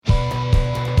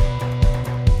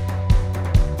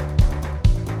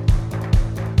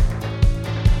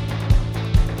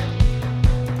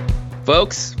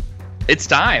folks. It's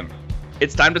time.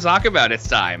 It's time to talk about It's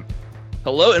time.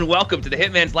 Hello and welcome to the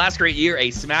Hitman's Last Great Year,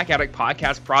 a Smack Addict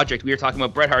podcast project. We are talking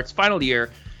about Bret Hart's final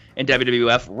year in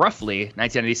WWF, roughly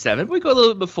 1997. We go a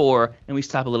little bit before, and we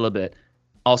stop a little bit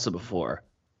also before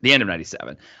the end of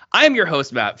 97. I am your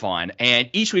host, Matt Vaughn, and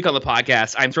each week on the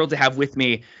podcast, I'm thrilled to have with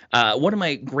me one of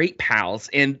my great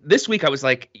pals. And this week, I was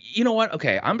like, you know what?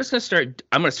 Okay, I'm just going to start.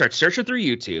 I'm going to start searching through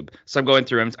YouTube. So I'm going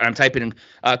through, I'm typing in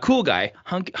cool guy,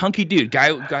 hunky dude,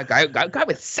 guy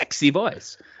with sexy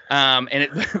voice.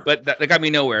 But that got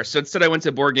me nowhere. So instead, I went to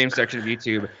the board game section of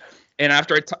YouTube. And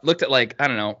after I looked at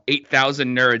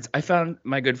 8,000 nerds, I found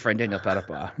my good friend Daniel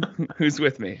Pettipaw, who's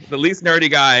with me. The least nerdy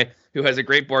guy who has a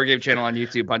great board game channel on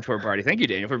YouTube, Punch Board Party. Thank you,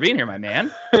 Daniel, for being here, my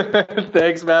man.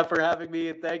 Thanks, Matt, for having me,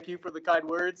 and thank you for the kind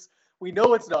words. We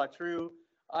know it's not true.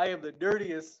 I am the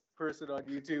nerdiest person on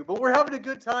YouTube, but we're having a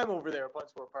good time over there at Punch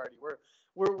Board Party.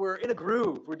 We're in a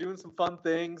groove. We're doing some fun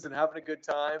things and having a good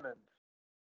time, and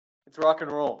it's rock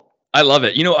and roll. I love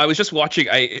it. You know, I was just watching.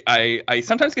 I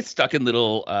sometimes get stuck in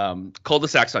little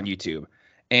cul-de-sacs on YouTube,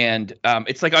 and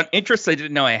it's like on interests I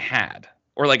didn't know I had,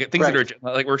 or like things that are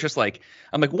like we're just like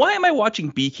I'm like, why am I watching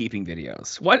beekeeping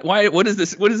videos? What is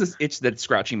this? What is this itch that's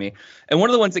scratching me? And one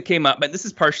of the ones that came up, but this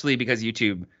is partially because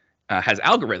YouTube has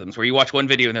algorithms where you watch one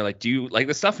video and they're like, do you like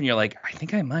this stuff? And you're like, I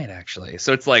think I might actually.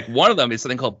 So it's like one of them is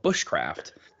something called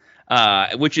bushcraft,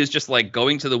 which is just like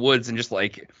going to the woods and just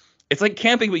like. It's like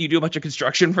camping, but you do a bunch of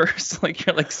construction first. Like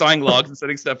you're like sawing logs and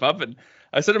setting stuff up. And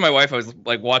I said to my wife, I was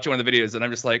like watching one of the videos, and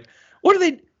I'm just like, what do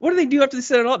they do after they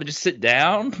set it all? They just sit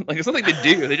down. Like it's something they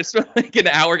do. They just spend like an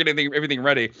hour getting everything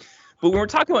ready. But when we're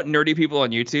talking about nerdy people on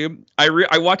YouTube,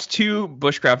 I watched two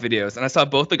bushcraft videos, and I saw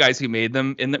both the guys who made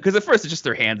them because at first it's just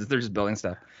their hands, they're just building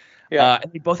stuff. Yeah,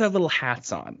 and they both have little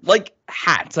hats on, like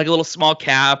hats, like a little small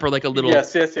cap or like a little.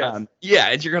 Yes. Yeah,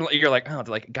 and you're like, oh,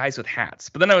 they're like guys with hats.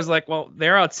 But then I was like, well,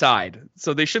 they're outside,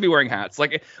 so they should be wearing hats.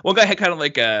 Like one guy had kind of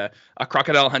like a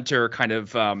crocodile hunter kind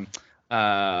of not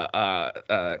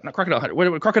crocodile hunter,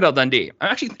 what Crocodile Dundee.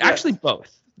 Actually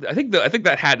both. I think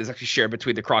that hat is actually shared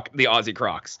between the Aussie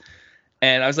Crocs.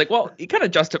 And I was like, well, he kind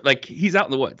of he's out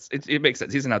in the woods. It makes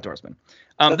sense. He's an outdoorsman.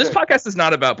 This podcast is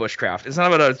not about bushcraft. It's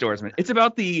not about outdoorsman. It's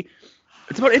about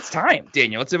It's Time,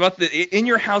 Daniel. It's about the In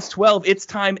Your House 12, It's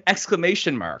Time, !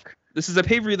 This is a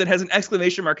pay-per-view that has an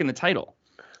exclamation mark in the title.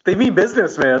 They mean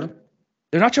business, man.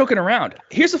 They're not joking around.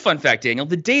 Here's a fun fact, Daniel.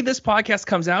 The day this podcast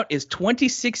comes out is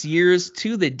 26 years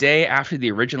to the day after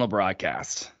the original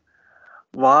broadcast.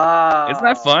 Wow. Isn't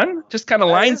that fun? Just kind of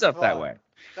lines up that way.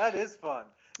 That is fun.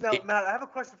 Now, Matt, I have a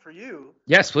question for you.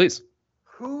 Yes, please.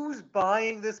 Who's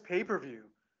buying this pay-per-view?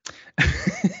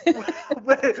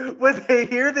 when they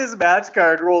hear this match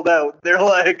card rolled out, they're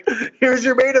like, here's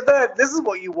your main event. This is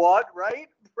what you want, right?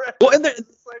 Well, and Sycho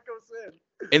Sid.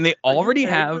 And they already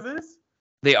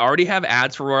have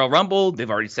ads for Royal Rumble.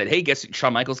 They've already said, hey, guess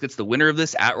Shawn Michaels gets the winner of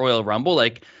this at Royal Rumble.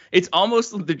 Like, it's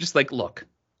almost, they're just like, look,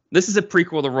 this is a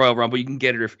prequel to Royal Rumble. You can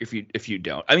get it if you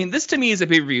don't. I mean, this to me is a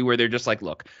pay-per-view where they're just like,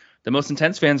 look, the most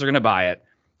intense fans are going to buy it.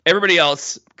 Everybody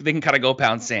else, they can kind of go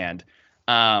pound sand.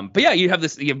 But yeah, you have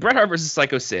Bret Hart versus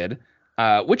Sycho Sid,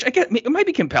 which I get, it might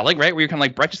be compelling, right? Where you're kind of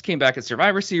like, Bret just came back at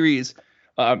Survivor Series.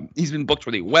 He's been booked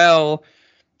really well.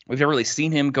 We've never really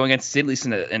seen him going against Sid, at least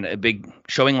in a big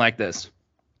showing like this.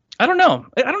 I don't know.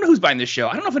 I don't know who's buying this show.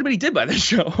 I don't know if anybody did buy this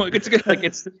show. Like it's good. Like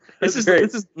this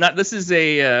is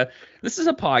a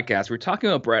podcast. We're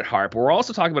talking about Bret Hart, but we're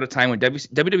also talking about a time when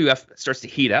WWF starts to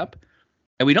heat up.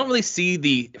 And we don't really see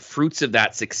the fruits of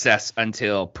that success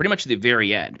until pretty much the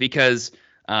very end, because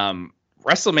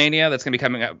WrestleMania, that's going to be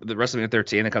coming up, the WrestleMania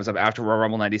 13 that comes up after Royal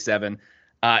Rumble 97,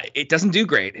 it doesn't do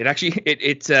great. It actually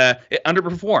it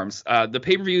underperforms. The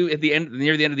pay-per-view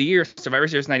near the end of the year, Survivor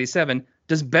Series 97,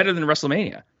 does better than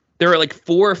WrestleMania. There are like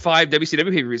 4 or 5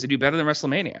 WCW pay-per-views that do better than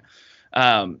WrestleMania.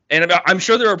 And I'm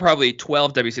sure there are probably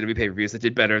 12 WCW pay-per-views that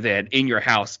did better than In Your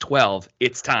House 12,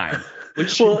 It's Time.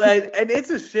 Well, and it's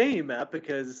a shame, Matt,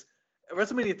 because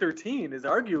WrestleMania 13 is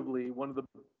arguably one of the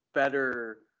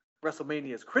better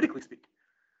WrestleManias, critically speaking.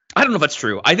 I don't know if that's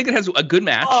true. I think it has a good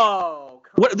match. Oh,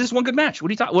 there's one good match.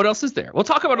 What else is there? We'll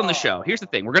talk about it on the show. Here's the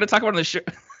thing. We're going to talk about it on the show.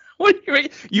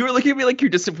 You were looking at me like you're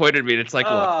disappointed in me. And it's like,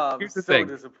 look, here's the thing.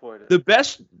 Disappointed. The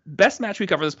best match we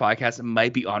cover this podcast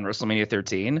might be on WrestleMania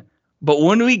 13. But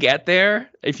when we get there,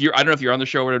 I don't know if you're on the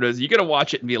show or whatever it is, you're going to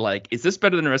watch it and be like, is this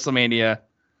better than WrestleMania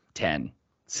 10,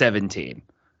 17,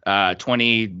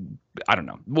 20? I don't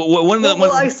know.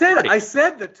 I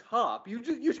said the top. You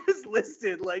just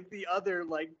listed like the other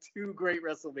like 2 great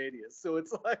WrestleManias. So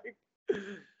it's like,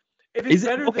 if it's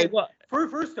better than,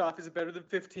 first off, is it better than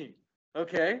 15?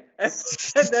 Okay, and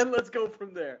then let's go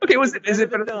from there. Okay, is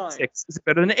it better than 6? Is it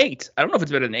better than 8? I don't know if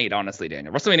it's better than 8, honestly,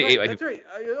 Daniel. WrestleMania 8. That's right.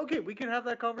 Okay, we can have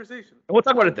that conversation. We'll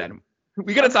talk about it then.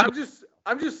 We gotta talk.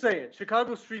 I'm just saying,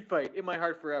 Chicago Street Fight in my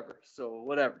heart forever. So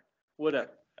whatever.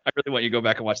 I really want you to go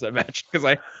back and watch that match because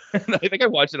I think I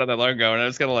watched it not that long ago and I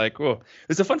was kind of like, whoa.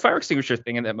 There's a fun fire extinguisher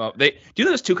thing in that moment. Do you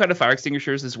know there's two kind of fire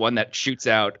extinguishers? There's one that shoots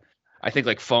out, I think,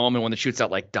 like foam, and one that shoots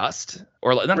out like dust,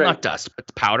 or not dust,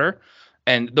 but powder.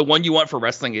 And the one you want for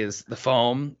wrestling is the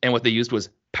foam, and what they used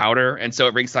was powder. And so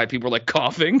at ringside, people were like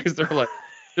coughing because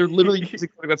they're literally using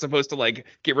something that's supposed to like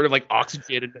get rid of like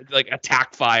oxygen and like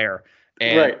attack fire.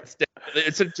 And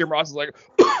instead Jim Ross is like,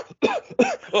 Bret,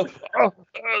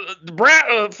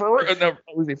 Farouk,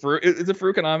 is it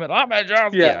Farouk and Ahmed? Ahmed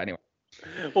Johnson. Yeah. Anyway.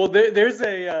 Well, there's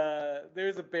a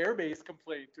bear-based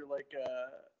complaint or like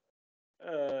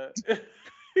I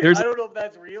don't know if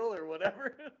that's real or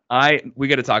whatever. We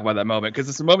got to talk about that moment because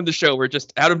it's a moment in the show where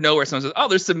just out of nowhere someone says, "Oh,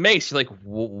 there's some mace." You're like,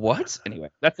 "What?"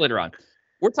 Anyway, that's later on.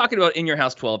 We're talking about In Your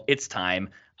House 12. It's time.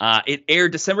 It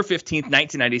aired December 15th,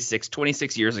 1996,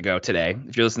 26 years ago today.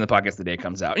 If you're listening to the podcast, the day it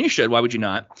comes out, and you should. Why would you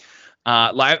not?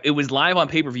 Live. It was live on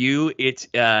pay-per-view.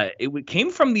 It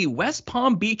came from the West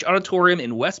Palm Beach Auditorium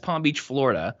in West Palm Beach,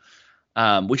 Florida,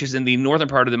 which is in the northern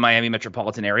part of the Miami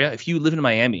metropolitan area. If you live in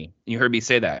Miami and you heard me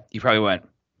say that, you probably went,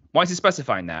 "Why is he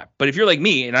specifying that?" But if you're like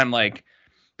me and I'm like,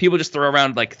 people just throw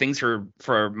around like things for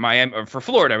Miami or for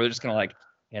Florida, we're just kind of like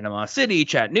Panama City,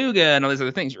 Chattanooga, and all these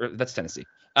other things. That's Tennessee.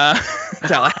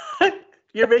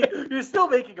 You're still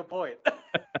making a point.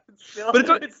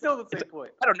 It's still the same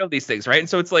point. I don't know these things, right? And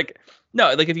so it's like,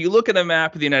 no, like if you look at a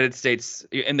map of the United States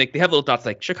and they have little dots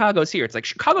like Chicago's here. It's like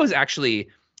Chicago is actually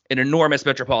an enormous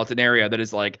metropolitan area that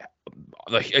is like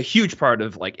a huge part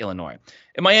of like Illinois.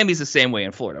 And Miami's the same way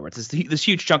in Florida, where it's this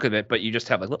huge chunk of it, but you just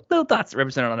have like little dots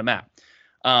represented on a map.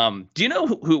 Do you know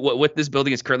what this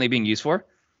building is currently being used for?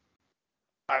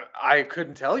 I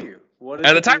couldn't tell you.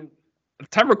 At the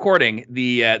time recording,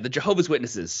 the Jehovah's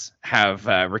Witnesses have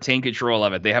retained control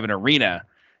of it. They have an arena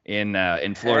in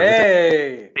Florida.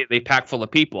 Hey, they pack full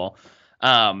of people.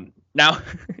 Now,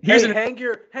 hang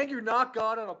your knock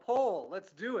god on a pole.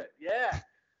 Let's do it. Yeah.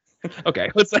 Okay,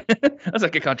 let's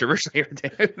not get controversial here,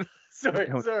 David.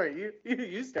 Sorry,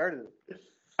 you started it.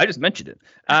 I just mentioned it.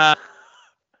 Now,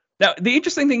 the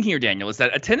interesting thing here, Daniel, is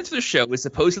that attendance for the show is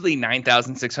supposedly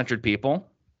 9,600 people.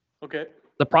 Okay.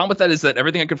 The problem with that is that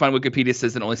everything I could find on Wikipedia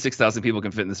says that only 6,000 people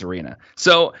can fit in this arena.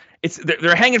 So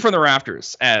they're hanging from the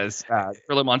rafters, as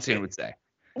Philip Monsoon would say.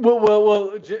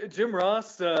 Well, Jim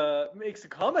Ross makes a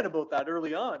comment about that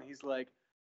early on. He's like,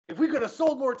 if we could have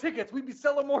sold more tickets, we'd be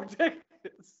selling more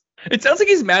tickets. It sounds like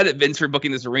he's mad at Vince for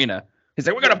booking this arena. He's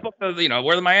like, we're gonna book where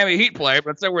the Miami Heat play,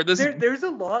 but so where this. There's a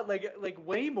lot like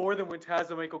way more than when Taz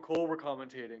and Michael Cole were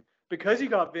commentating, because you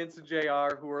got Vince and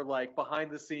JR who are like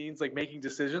behind the scenes, like making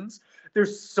decisions.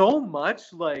 There's so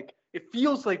much like it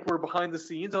feels like we're behind the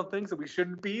scenes on things that we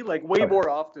shouldn't be, like way more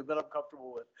often than I'm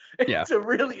comfortable with. It's a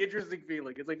really interesting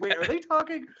feeling. It's like, wait, are they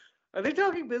talking? Are they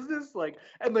talking business? Like,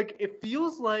 and like it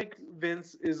feels like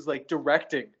Vince is like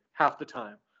directing half the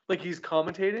time. Like he's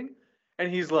commentating, and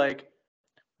he's like.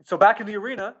 So back in the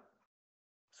arena.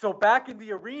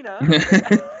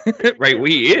 Right,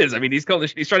 he is. I mean, he's trying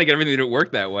to get everything to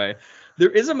work that way. There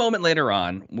is a moment later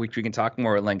on, which we can talk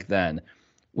more at length then,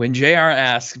 when JR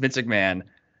asks Vince McMahon,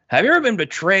 "Have you ever been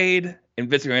betrayed?" And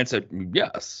Vince McMahon said,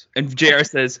 "Yes." And JR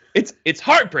says, "It's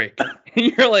heartbreaking."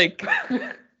 And you're like,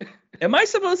 am I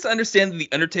supposed to understand that The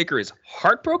Undertaker is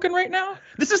heartbroken right now?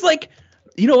 This is like,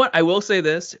 you know what? I will say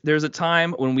this. There's a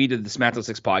time when we did the SmackDown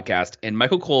 6 podcast, and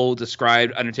Michael Cole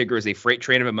described Undertaker as a freight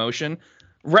train of emotion.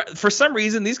 For some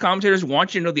reason, these commentators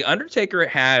want you to know The Undertaker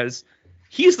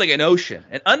he's like an ocean.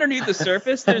 And underneath the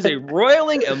surface, there's a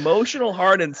roiling emotional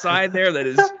heart inside there that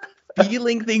is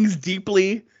feeling things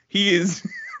deeply. He is,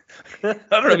 I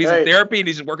don't know if he's in therapy and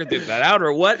he's just working through that out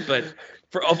or what, but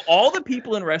of all the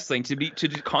people in wrestling to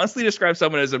constantly describe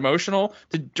someone as emotional,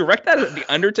 to direct that at The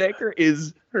Undertaker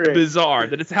is bizarre.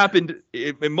 That it's happened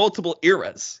in multiple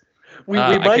eras. We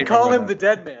might call him the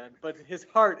dead man, but his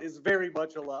heart is very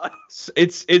much alive.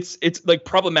 It's like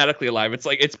problematically alive. It's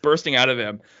like it's bursting out of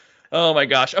him. Oh my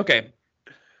gosh. Okay.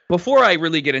 Before I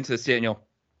really get into this, Daniel,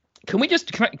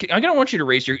 I don't want you to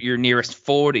raise your nearest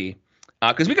 40,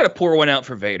 because we got to pour one out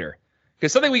for Vader.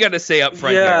 Because something we got to say up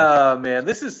front. Yeah, man,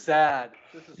 this is sad.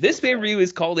 This pay-per-view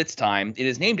is called It's Time. It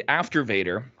is named after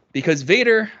Vader because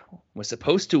Vader was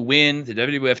supposed to win the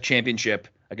WWF Championship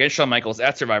against Shawn Michaels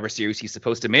at Survivor Series. He's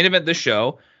supposed to main event the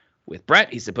show with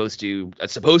Bret. He's supposed to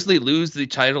supposedly lose the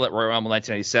title at Royal Rumble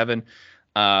 1997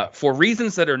 for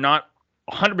reasons that are not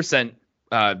 100%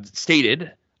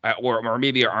 stated. or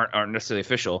maybe aren't necessarily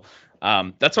official.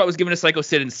 That's why I was given to Sycho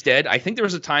Sid instead. I think there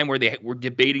was a time where they were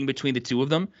debating between the two of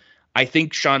them. I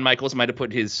think Shawn Michaels might have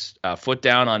put his foot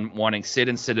down on wanting Sid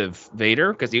instead of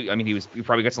Vader because he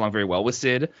probably gets along very well with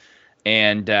Sid.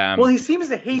 And well, he seems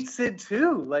to hate Sid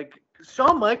too. Like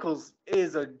Shawn Michaels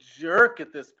is a jerk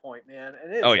at this point, man.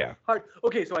 And it's hard.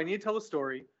 Okay, so I need to tell a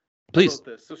story. Please. About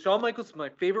this. So Shawn Michaels is my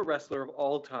favorite wrestler of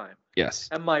all time. Yes.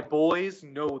 And my boys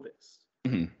know this.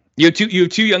 Mm-hmm. You have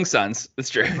two young sons. That's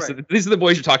true. Right. So these are the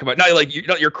boys you're talking about.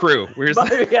 Not your crew. We're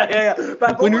just yeah.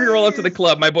 When we roll up to the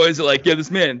club, my boys are like, yeah,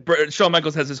 this man, Shawn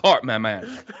Michaels has his heart, man. My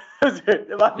man.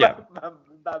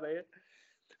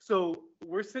 So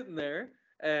we're sitting there,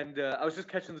 and I was just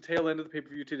catching the tail end of the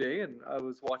pay-per-view today, and I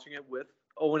was watching it with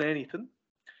Owen and Ethan.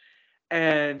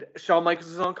 And Shawn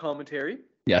Michaels is on commentary.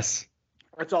 Yes.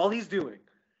 That's all he's doing.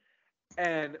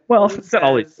 And it's not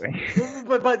always doing.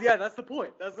 but yeah, that's the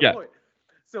point. That's the point.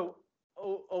 So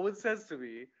Owen says to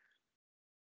me,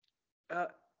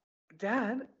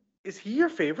 Dad, is he your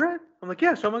favorite? I'm like,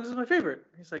 yeah, Shawn Michaels is my favorite.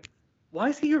 He's like, why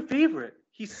is he your favorite?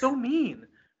 He's so mean.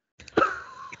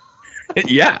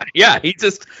 yeah.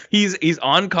 He's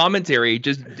on commentary,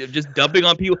 just dumping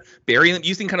on people, burying them,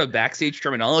 using kind of backstage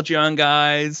terminology on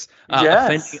guys,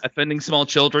 offending small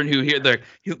children who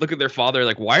look at their father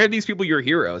like, why are these people your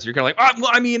heroes? You're kind of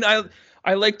like,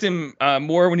 I liked him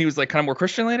more when he was like kind of more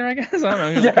Christian later, I guess.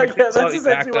 I don't know. That's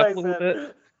exactly what I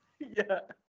said. Yeah.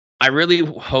 I really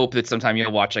hope that sometime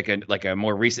you'll watch like a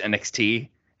more recent NXT,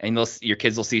 and your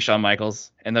kids will see Shawn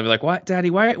Michaels, and they'll be like, "What,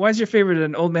 Daddy? Why is your favorite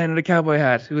an old man in a cowboy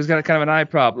hat who's got kind of an eye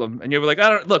problem?" And you'll be like,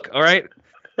 "I don't look, all right."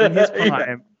 In his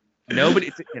prime,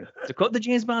 nobody. To quote the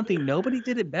James Bond thing, nobody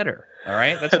did it better. All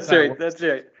right. That's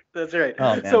right.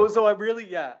 Oh, so I'm really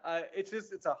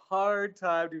it's a hard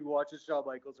time to be watching Shawn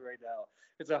Michaels right now.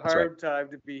 It's a hard time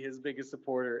to be his biggest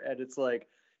supporter, and it's like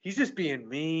he's just being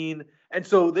mean. And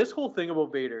so this whole thing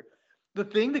about Vader, the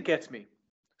thing that gets me.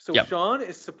 So Shawn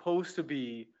is supposed to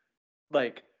be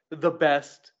like the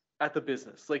best at the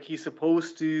business. Like he's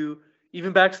supposed to,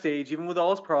 even backstage, even with all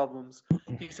his problems,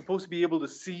 he's supposed to be able to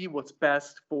see what's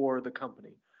best for the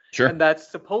company. Sure. And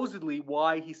that's supposedly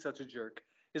why he's such a jerk,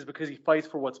 is because he fights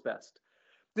for what's best.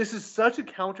 This is such a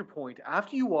counterpoint.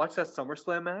 After you watch that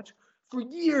SummerSlam match, for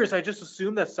years I just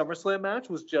assumed that SummerSlam match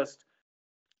was just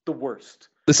the worst.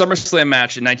 The SummerSlam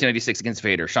match in 1996 against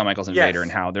Vader, Shawn Michaels and Vader,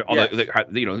 and how they're all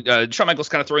Shawn Michaels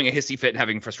kind of throwing a hissy fit and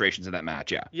having frustrations in that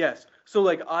match. Yeah. Yes. So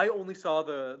like I only saw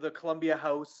the Columbia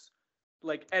House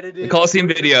like edited. The Coliseum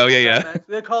video. Yeah.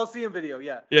 The Coliseum video.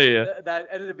 Yeah. Yeah. That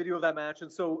edited video of that match,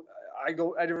 and so I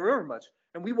didn't remember much,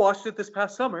 and we watched it this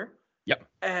past summer. Yep.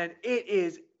 And it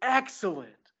is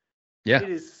excellent. Yeah. It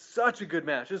is such a good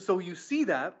match, and so you see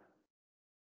that,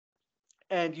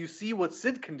 and you see what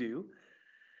Sid can do.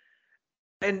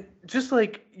 And just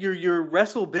like your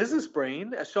wrestle business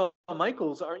brain as Shawn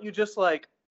Michaels, aren't you just like,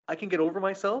 I can get over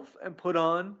myself and put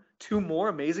on 2 more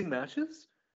amazing matches?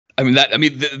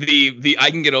 The I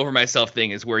can get over myself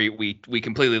thing is where we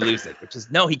completely lose it, which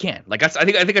is no, he can't. Like I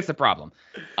think that's the problem.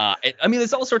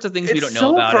 There's all sorts of things we don't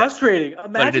know about. It's so frustrating.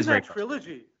 Imagine that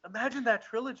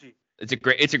trilogy. It's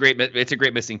a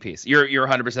great missing piece. You're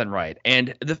 100% right.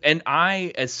 And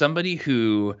I, as somebody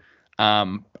who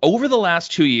over the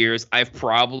last 2 years, I've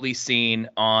probably seen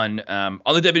on the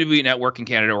WWE Network in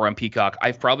Canada or on Peacock,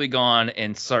 I've probably gone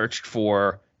and searched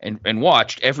for and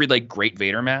watched every like great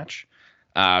Vader match.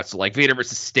 So like Vader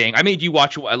versus Sting. I made you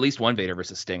watch at least one Vader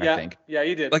versus Sting, I think. Yeah,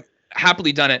 you did. Like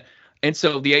happily done it. And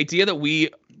so the idea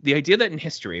that in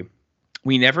history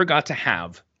we never got to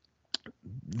have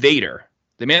Vader,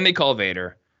 the man they call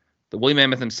Vader, the Woolly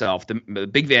Mammoth himself, the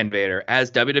Big Van Vader,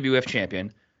 as WWF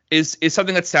champion is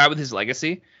something that's sad with his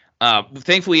legacy.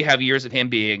 Thankfully, you have years of him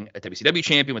being a WCW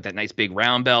champion with that nice big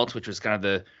round belt, which was kind of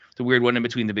the weird one in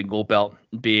between the big gold belt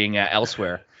being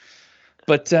elsewhere.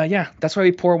 But that's why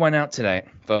we pour one out today,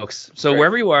 folks. So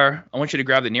wherever you are, I want you to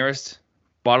grab the nearest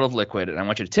bottle of liquid, and I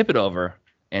want you to tip it over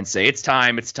and say, it's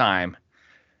time. It's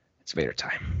Vader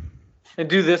time. And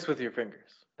do this with your fingers.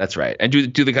 That's right. And do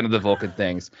the kind of the Vulcan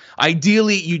things.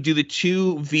 Ideally, you do the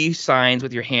 2 V signs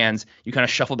with your hands. You kind of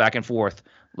shuffle back and forth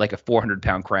like a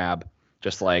 400-pound crab,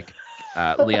 just like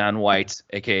Leon White,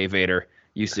 a.k.a. Vader,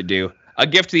 used to do. A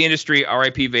gift to the industry,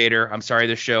 R.I.P. Vader. I'm sorry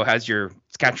this show has your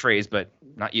catchphrase, but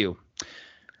not you,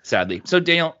 sadly. So,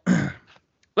 Daniel,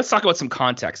 let's talk about some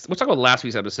context. Let's talk about last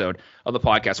week's episode of the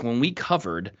podcast when we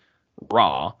covered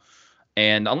Raw.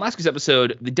 And on last week's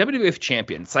episode, the WWF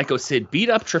champion, Sycho Sid, beat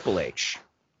up Triple H,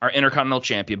 our Intercontinental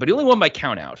champion, but he only won by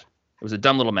countout. It was a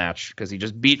dumb little match because he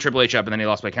just beat Triple H up and then he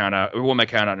lost by countout, or won by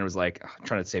countout, and it was like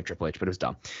trying to save Triple H, but it was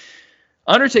dumb.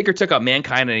 Undertaker took out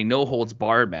Mankind in a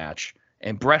no-holds-barred match,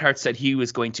 and Bret Hart said he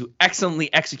was going to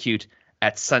excellently execute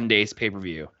at Sunday's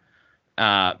pay-per-view.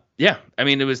 Yeah, I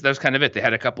mean, that was kind of it. They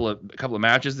had a couple of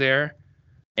matches there,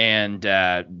 and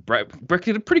Bret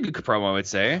did a pretty good promo, I would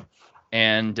say.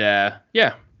 And that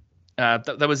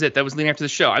was it. That was leading after the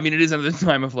show. I mean, it is another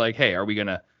time of like, hey, are we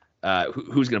gonna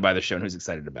who's gonna buy the show and who's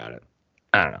excited about it?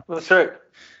 I don't know. Well, sure.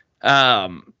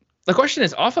 The question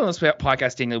is, often on this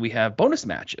podcast, Daniel, we have bonus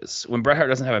matches. When Bret Hart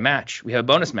doesn't have a match, we have a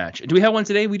bonus match. Do we have one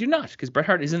today? We do not, because Bret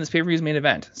Hart is in this pay-per-view's main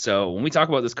event. So when we talk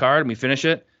about this card and we finish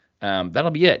it, that'll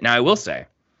be it. Now, I will say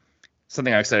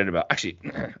something I'm excited about. Actually,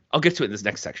 I'll get to it in this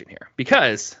next section here,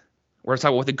 because we're going to talk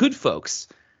about what the good folks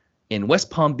in West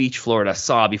Palm Beach, Florida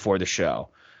saw before the show.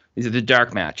 These are the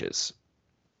dark matches.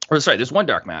 Or sorry, there's one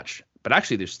dark match, but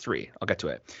actually there's three. I'll get to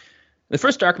it. The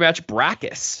first dark match,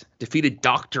 Brackus defeated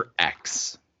Dr.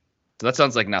 X. So that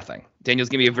sounds like nothing. Daniel's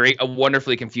giving me a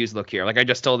wonderfully confused look here. Like I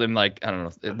just told him, like, I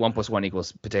don't know, 1 + 1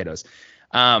 = potatoes.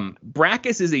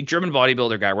 Brackus is a German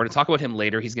bodybuilder guy. We're going to talk about him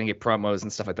later. He's going to get promos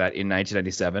and stuff like that in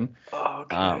 1997.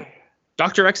 Okay.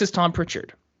 Dr. X is Tom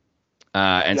Pritchard.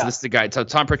 So this is the guy. So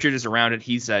Tom Pritchard is around it.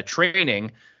 He's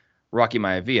training Rocky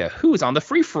Maivia, who is on the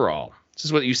free-for-all. This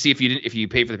is what you see if you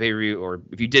pay for the pay-per-view, or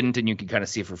if you didn't, and you can kind of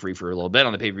see it for free for a little bit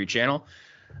on the pay-per-view channel.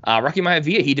 Rocky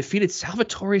Maivia, he defeated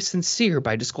Salvatore Sincere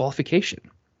by disqualification.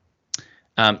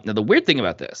 Now, the weird thing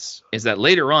about this is that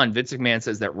later on, Vince McMahon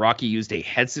says that Rocky used a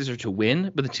head scissor to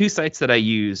win, but the two sites that I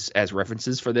use as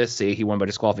references for this say he won by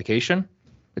disqualification.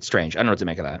 It's strange. I don't know what to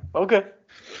make of that. Okay.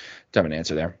 Don't have an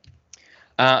answer there.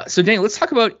 So, Daniel, let's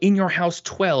talk about In Your House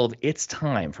 12, It's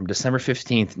Time, from December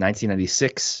 15th,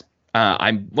 1996.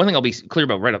 One thing I'll be clear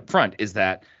about right up front is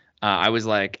that I was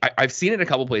like, I've seen it a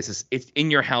couple places. It's In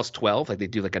Your House 12, like they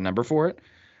do like a number for it.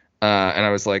 And I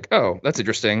was like, oh, that's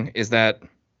interesting. Is that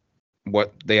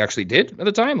what they actually did at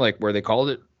the time? Like where they called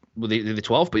it the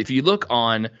 12? But if you look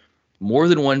on more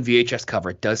than one VHS cover,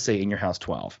 it does say In Your House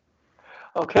 12.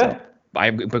 Okay. So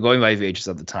I'm going by VHS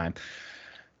at the time.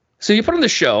 So you put on the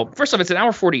show. First off, it's an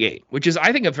hour 48, which is,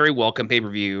 I think, a very welcome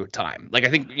pay-per-view time. Like, I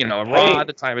think, a Raw at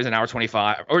the time is an hour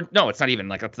 25. Or no, it's not even.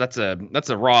 Like, that's a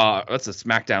Raw. That's a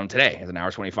SmackDown today is an hour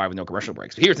 25 with no commercial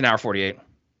breaks. But here it's an hour 48.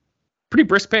 Pretty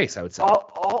brisk pace, I would say.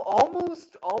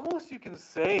 Almost you can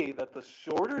say that the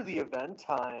shorter the event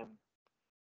time,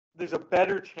 there's a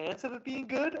better chance of it being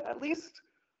good, at least.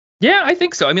 Yeah, I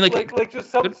think so. I mean, like just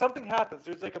something happens.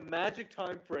 There's like a magic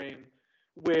time frame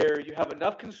where you have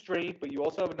enough constraint, but you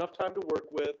also have enough time to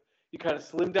work with. You kind of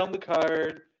slim down the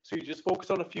card, so you just focus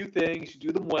on a few things. You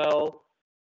do them well.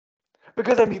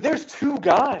 Because, I mean, there's two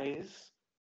guys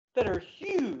that are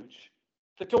huge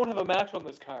that don't have a match on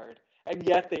this card, and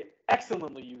yet they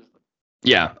excellently use them.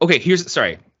 Yeah. Okay,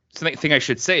 something I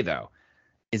should say, though,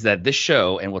 is that this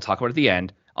show, and we'll talk about it at the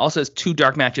end, also has two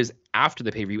dark matches after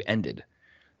the pay-per-view ended.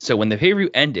 So when the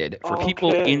pay-per-view ended, for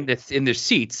people in their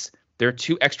seats, there are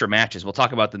two extra matches. We'll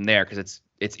talk about them there because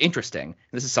it's interesting.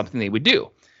 This is something they would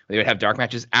do. They would have dark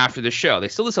matches after the show. They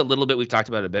still do this a little bit. We've talked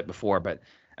about it a bit before, but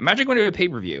imagine going to a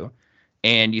pay-per-view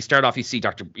and you start off, you see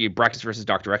Brackus versus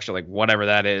Dr. X, like whatever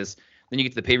that is. Then you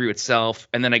get to the pay-per-view itself,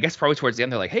 and then I guess probably towards the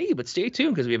end they're like, hey, but stay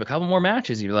tuned because we have a couple more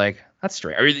matches. And you're like, that's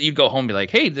straight. Or you go home and be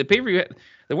like, hey, the pay-per-view,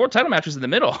 the world title match was in the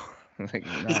middle. Like,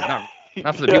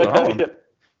 not for the people at home. Yeah.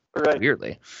 Right.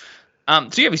 Weirdly.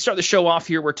 So we start the show off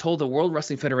here. We're told the World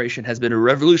Wrestling Federation has been a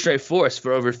revolutionary force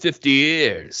for over 50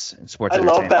 years in sports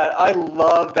entertainment. I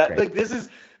love that. Like this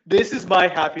is my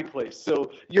happy place.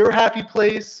 So your happy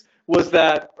place was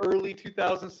that early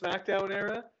 2000 SmackDown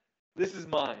era. This is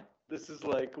mine. This is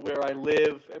like where I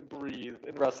live and breathe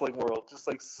in wrestling world. Just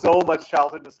like so much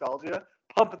childhood nostalgia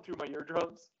pumping through my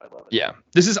eardrums. I love it. Yeah.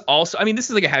 This is also, I mean, this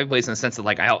is like a happy place in the sense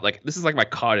that this is like my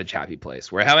cottage happy place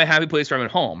where I have a happy place where I'm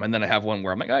at home. And then I have one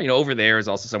where I'm like, over there is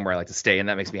also somewhere I like to stay. And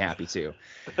that makes me happy too.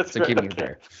 That's so keeping it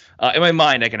there. In my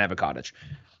mind, I can have a cottage.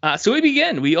 So we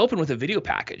begin. We open with a video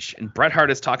package. And Bret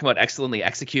Hart is talking about excellently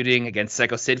executing against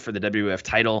Sycho Sid for the WWF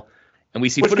title. And we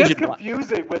see footage. Which gets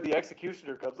confusing when the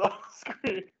executioner comes on the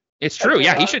screen. It's true.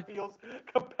 Yeah, he should. Feels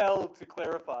compelled to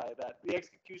clarify that the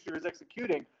executioner is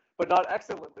executing, but not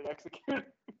excellently executing.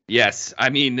 Yes,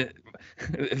 I mean,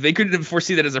 they couldn't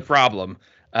foresee that as a problem.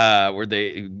 Where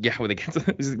they get there's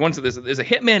a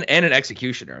hitman and an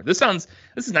executioner. This is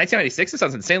 1996. This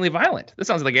sounds insanely violent. This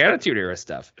sounds like Attitude Era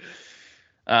stuff.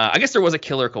 I guess there was a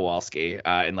Killer Kowalski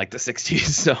in like the 60s.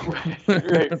 So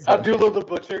right. Abdullah the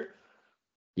Butcher.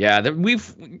 Yeah,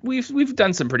 we've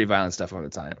done some pretty violent stuff over the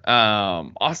time.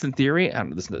 Austin Theory, I don't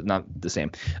know, this is not the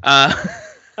same. But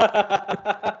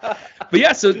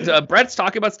yeah, so Bret's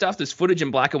talking about stuff. There's footage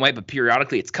in black and white, but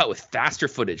periodically it's cut with faster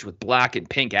footage with black and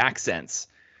pink accents.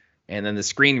 And then the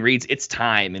screen reads, "It's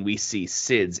time," and we see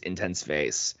Sid's intense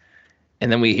face.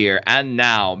 And then we hear, "And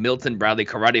now, Milton Bradley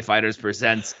Karate Fighters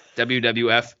presents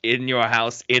WWF In Your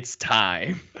House, It's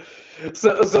Time."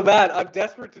 So Matt, I'm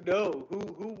desperate to know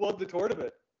who won the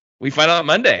tournament. We find out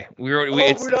Monday. We're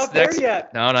not there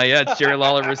yet. No, not yet. It's Jerry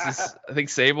Lawler versus I think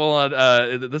Sable.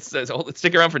 Let's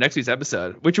stick around for next week's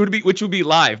episode, which would be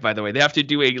live. By the way, they have to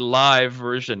do a live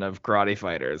version of Karate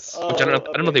Fighters, which I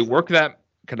don't know if they work that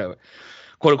kind of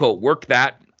quote unquote work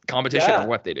that competition or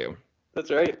what they do.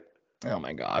 That's right. Oh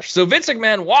my gosh! So Vince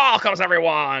McMahon welcomes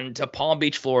everyone to Palm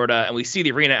Beach, Florida, and we see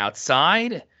the arena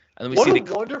outside. And then we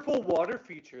see a wonderful water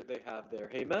feature they have there.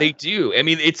 Hey, man. They do. I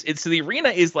mean, it's so the arena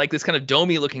is like this kind of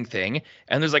domey looking thing,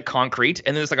 and there's like concrete,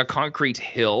 and there's like a concrete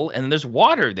hill, and then there's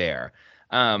water there.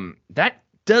 That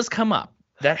does come up.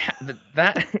 That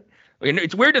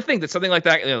it's weird to think that something like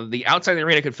that, you know, the outside of the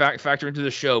arena could factor into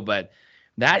the show, but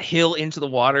that hill into the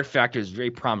water factors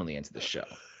very prominently into the show.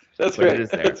 That's right.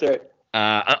 That's right.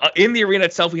 In the arena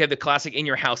itself, we have the classic In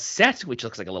Your House set, which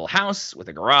looks like a little house with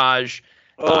a garage.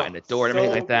 And a door and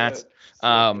everything like that.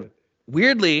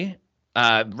 Weirdly,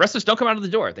 wrestlers don't come out of the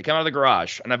door. They come out of the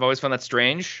garage. And I've always found that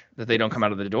strange that they don't come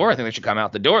out of the door. I think they should come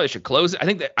out the door. They should close it.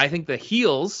 I think the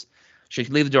heels should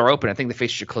leave the door open. I think the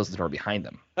faces should close the door behind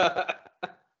them.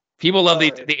 People love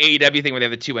the AEW thing where they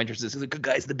have the two entrances. The good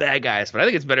guys, the bad guys. But I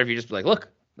think it's better if you just be like, look,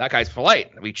 that guy's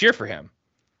polite. We cheer for him.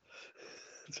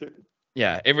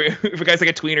 Yeah, if a guy's like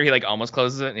a tweener, he like almost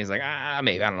closes it, and he's like,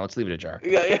 maybe, I don't know, let's leave it ajar.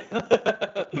 Yeah.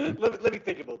 let me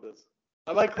think about this.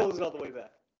 I might close it all the way back.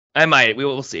 I might.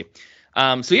 We'll see.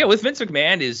 So yeah, with Vince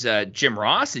McMahon is Jim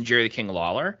Ross and Jerry the King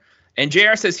Lawler, and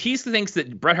JR says he thinks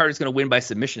that Bret Hart is going to win by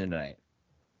submission tonight.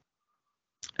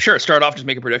 Sure, start off, just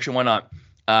make a prediction. Why not?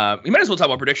 We might as well talk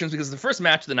about predictions because the first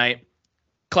match of the night,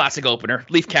 classic opener,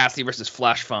 Leif Cassidy versus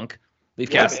Flash Funk. Leif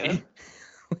Cassidy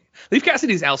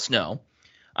is Al Snow.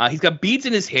 He's got beads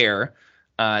in his hair,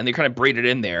 and they kind of braided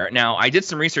in there. Now, I did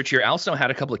some research here. Al Snow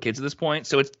had a couple of kids at this point,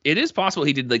 so it is possible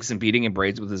he did like some beading and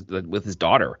braids with his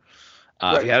daughter,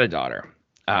 if he had a daughter.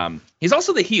 He's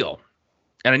also the heel,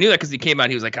 and I knew that because he came out.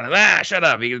 He was like kind of shut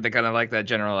up. He kind of like that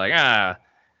general like Yeah,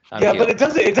 but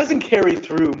it doesn't carry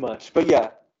through much. But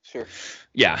yeah, sure.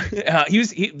 Yeah,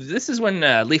 this is when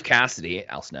Leif Cassidy,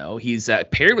 Al Snow, he's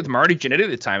paired with Marty Jannetty at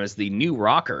the time as the New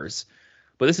Rockers.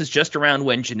 But this is just around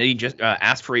when Jannetty just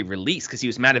asked for a release because he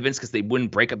was mad at Vince because they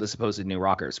wouldn't break up the supposed New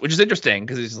Rockers, which is interesting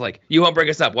because he's just like, you won't break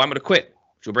us up. Well, I'm going to quit.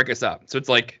 She'll break us up. So it's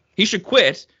like he should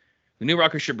quit. The New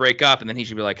Rockers should break up, and then he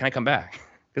should be like, can I come back?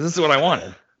 Because this is what I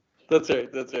wanted. That's right.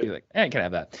 He's like, you can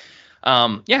have that.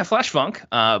 Yeah, Flash Funk,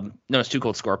 known as Too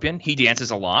Cold Scorpion. He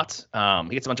dances a lot.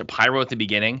 He gets a bunch of pyro at the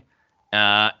beginning.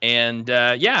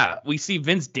 Yeah, we see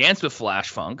Vince dance with Flash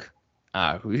Funk.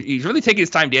 He's really taking his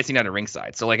time dancing down at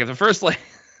ringside. So like if the first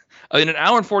in an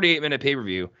hour and 48-minute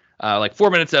pay-per-view, like 4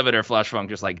 minutes of it are Flash Funk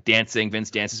just like dancing. Vince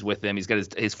dances with him. He's got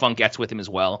his funkettes with him as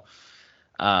well.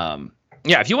 Yeah,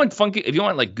 if you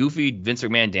want like goofy Vince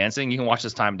McMahon dancing, you can watch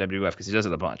this time at WWF because he does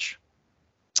it a bunch.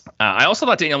 I also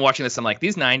thought, Daniel, watching this, I'm like,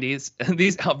 these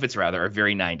outfits rather are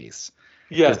very 90s.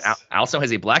 Yes. Also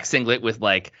has a black singlet with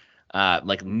like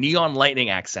neon lightning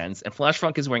accents, and Flash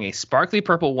Funk is wearing a sparkly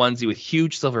purple onesie with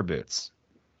huge silver boots.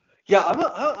 Yeah, I'm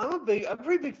a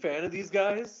pretty big fan of these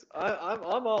guys.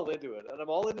 I'm all into it, and I'm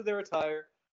all into their attire.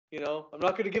 You know, I'm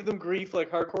not going to give them grief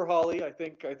like Hardcore Holly. I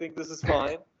think this is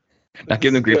fine. Not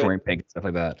giving them grief for wearing pink and stuff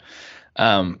like that.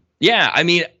 Yeah, I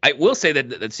mean, I will say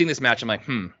that seeing this match, I'm like,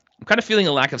 I'm kind of feeling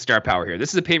a lack of star power here.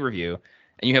 This is a pay-per-view,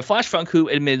 and you have Flash Funk, who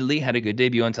admittedly had a good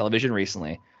debut on television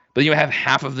recently. But you have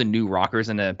half of the New Rockers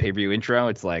in a pay-per-view intro.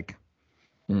 It's like,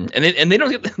 and they don't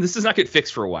get, this does not get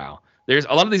fixed for a while. There's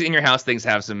a lot of these In Your House things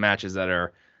have some matches that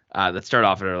are that start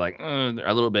off and are like they're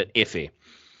a little bit iffy.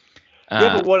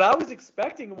 Yeah, but what I was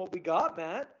expecting and what we got,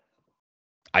 Matt.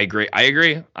 I agree.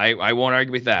 I won't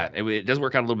argue with that. It does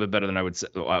work out a little bit better than I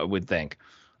would think.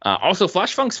 Also,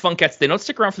 Flash Funk's funkettes, they don't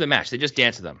stick around for the match. They just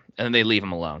dance to them and then they leave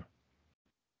them alone,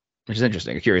 which is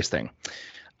interesting, a curious thing.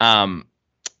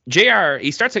 JR,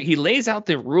 he lays out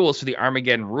the rules for the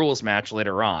Armageddon Rules match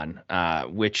later on,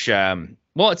 which,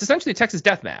 it's essentially a Texas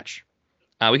death match.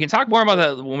 We can talk more about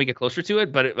that when we get closer to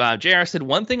it, but JR said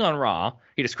one thing on Raw.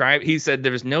 He said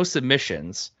there was no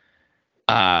submissions,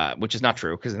 which is not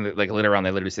true because like later on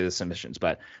they literally say the submissions,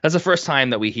 but that's the first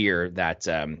time that we hear that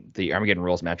the Armageddon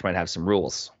Rules match might have some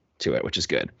rules to it, which is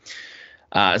good.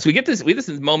 So we get this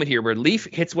moment here where Leif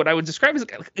hits what I would describe as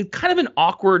kind of an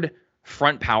awkward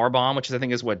front power bomb, which I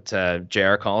think is what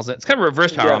JR calls it. It's kind of a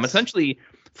reverse power bomb. Essentially,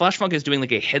 Flash Funk is doing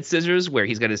like a head scissors where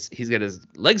he's got his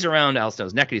legs around Al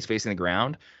Snow's neck and he's facing the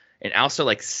ground, and Al Snow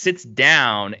like sits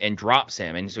down and drops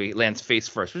him, and so he lands face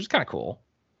first, which is kind of cool.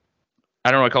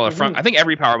 I don't know what to call it a front. I think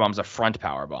every power bomb is a front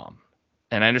power bomb.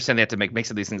 And I understand they have to make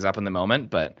some of these things up in the moment,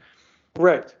 but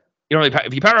right. You know,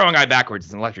 if you power bomb a guy backwards,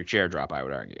 it's an electric chair drop, I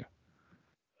would argue.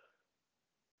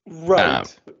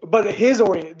 Right. But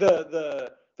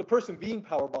the person being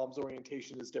power bomb's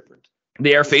orientation is different.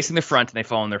 They are facing the front and they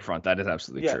fall on their front. That is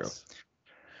absolutely true. So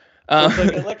it's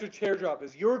like an electric chair drop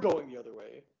is you're going the other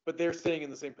way, but they're staying in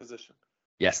the same position.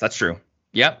 Yes, that's true.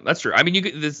 Yeah, that's true. I mean,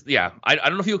 I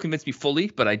don't know if you'll convince me fully,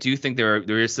 but I do think there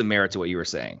is some merit to what you were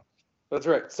saying. That's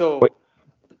right. So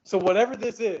whatever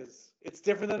this is, it's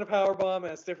different than a power bomb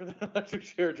and it's different than an electric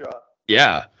chair drop.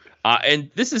 Yeah. And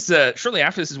this is shortly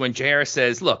after this is when JR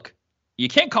says, look, you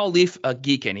can't call Leaf a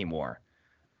geek anymore.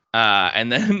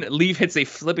 And then Leaf hits a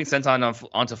flipping senton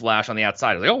onto Flash on the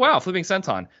outside. Like, oh, wow, flipping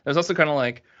senton. There's also kind of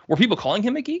like, were people calling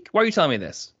him a geek? Why are you telling me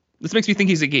this? This makes me think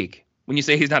he's a geek when you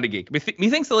say he's not a geek.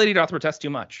 Methinks the lady doth protest too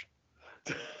much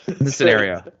in this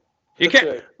scenario. You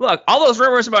can't look, all those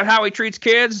rumors about how he treats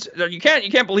kids. You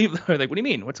can't believe them. Like, what do you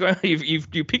mean? What's going on?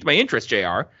 You piqued my interest,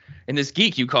 JR. And this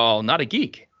geek you call not a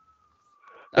geek.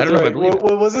 I don't know if I believe it.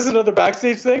 Was this another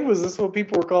backstage thing? Was this what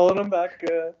people were calling him back?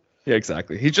 Yeah,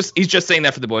 exactly. He's just saying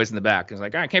that for the boys in the back. He's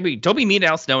like, don't be mean to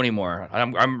Al Snow anymore.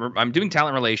 I'm doing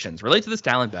talent relations. Relate to this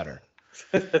talent better.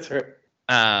 That's right.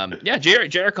 Yeah,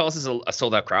 JR calls this a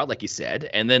sold out crowd, like you said,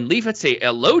 and then Leaf hits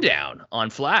a lowdown on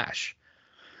Flash.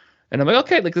 And I'm like,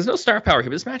 okay, like there's no star power here,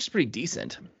 but this match is pretty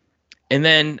decent. And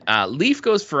then Leaf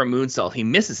goes for a moonsault. He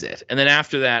misses it. And then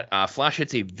after that, Flash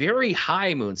hits a very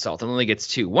high moonsault and only gets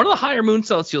 2. One of the higher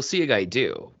moonsaults you'll see a guy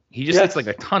do. He just hits like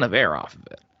a ton of air off of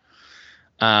it.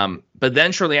 But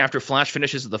then shortly after, Flash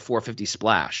finishes with a 450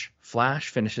 splash.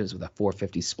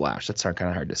 That's kind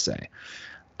of hard to say.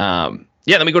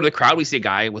 Yeah, then we go to the crowd. We see a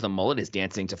guy with a mullet is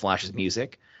dancing to Flash's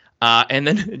music. And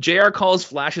then JR calls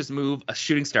Flash's move a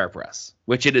shooting star press,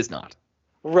 which it is not.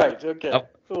 Right, okay.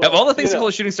 Of all the things to call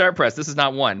a shooting star press, this is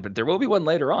not one, but there will be one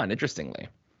later on, interestingly.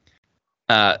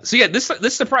 So yeah,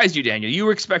 this surprised you, Daniel. You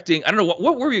were expecting, I don't know,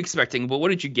 what were you expecting, but what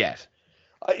did you get?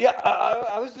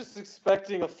 I was just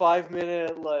expecting a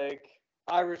 5-minute, like,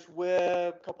 Irish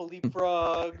whip, couple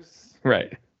leapfrogs.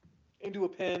 Right. Into a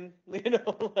pin,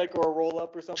 like, or a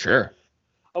roll-up or something. Sure.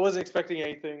 I wasn't expecting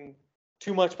anything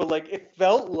too much, but, like, it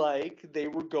felt like they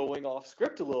were going off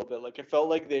script a little bit. Like, it felt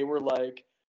like they were like,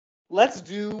 let's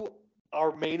do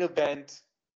our main event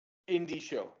indie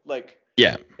show. Like,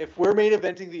 yeah, if we're main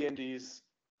eventing the indies,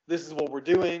 this is what we're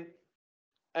doing.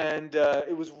 And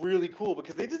it was really cool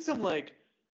because they did some, like,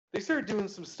 they started doing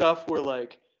some stuff where,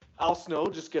 like, Al Snow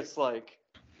just gets, like,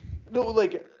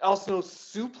 Al Snow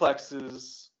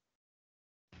suplexes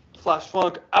Flash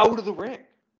Funk out of the ring.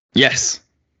 Yes.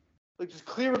 Like, just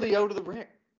clearly out of the ring.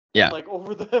 Yeah. Like,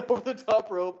 over the top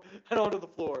rope and onto the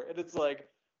floor. And it's like,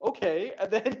 okay.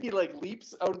 And then he, like,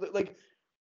 leaps out of the, like,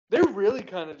 they're really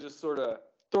kind of just sort of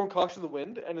throwing caution to the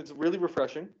wind, and it's really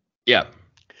refreshing. Yeah.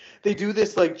 They do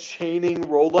this, like, chaining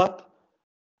roll-up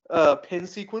pin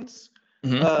sequence.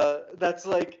 Mm-hmm. That's,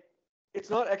 like,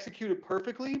 it's not executed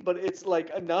perfectly, but it's,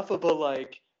 like, enough of a,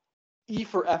 like, E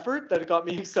for effort that it got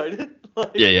me excited.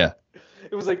 Like, yeah.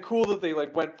 It was, like, cool that they,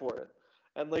 like, went for it.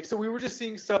 And, like, so we were just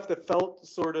seeing stuff that felt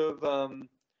sort of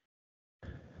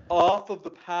off of the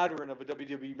pattern of a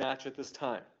WWE match at this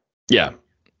time. Yeah.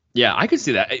 Yeah, I could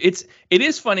see that. It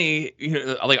is funny,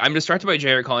 like, I'm distracted by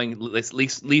JR calling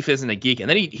Leaf isn't a geek. And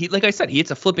then he like I said, he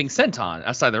hits a flipping senton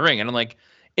outside the ring. And I'm like,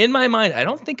 in my mind, I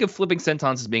don't think of flipping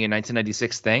sentons as being a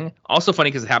 1996 thing. Also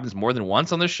funny because it happens more than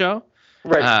once on this show.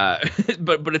 Right.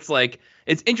 But it's like,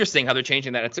 it's interesting how they're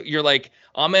changing that. You're like,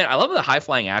 oh man, I love the high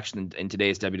flying action in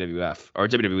today's WWF or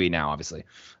WWE now, obviously.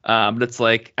 But it's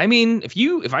like, I mean,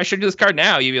 if I showed you this card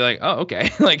now, you'd be like, oh, okay.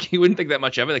 Like, you wouldn't think that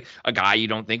much of it. Like, a guy you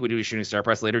don't think would do a shooting star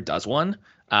press later does one.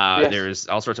 Yes. There's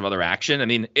all sorts of other action. I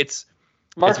mean,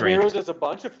 Mark Miro does a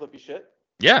bunch of flippy shit.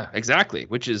 Yeah, exactly.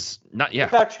 Which is not, yeah.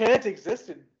 If that chant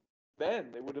existed then,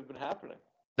 it would have been happening.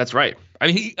 That's right.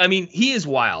 I mean, he is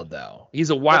wild though.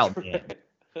 He's a wild man.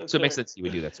 So it makes sense he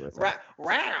would do that sort of thing. That's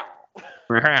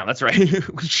right. I'm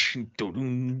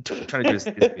trying to do this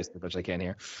as much as I can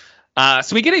here.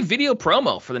 So we get a video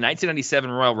promo for the 1997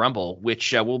 Royal Rumble,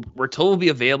 which we're told will be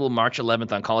available March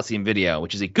 11th on Coliseum Video,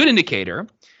 which is a good indicator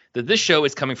that this show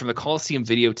is coming from the Coliseum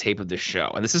videotape of this show.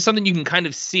 And this is something you can kind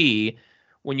of see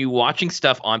when you're watching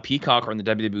stuff on Peacock or on the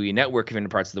WWE Network in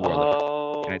different parts of the world, like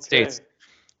the United States,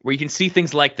 where you can see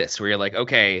things like this, where you're like,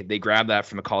 okay, they grabbed that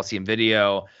from the Coliseum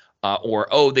Video.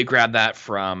 Or they grabbed that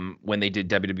from when they did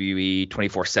WWE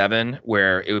 24/7,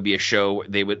 where it would be a show.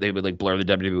 They would like blur the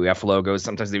WWF logos.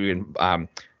 Sometimes they would even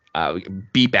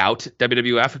beep out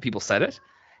WWF if people said it.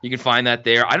 You can find that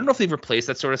there. I don't know if they've replaced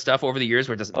that sort of stuff over the years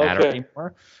where it doesn't matter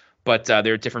anymore. But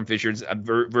there are different versions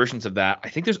of that. I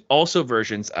think there's also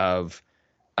versions of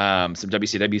some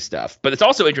WCW stuff. But it's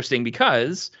also interesting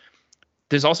because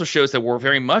there's also shows that were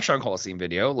very much on Coliseum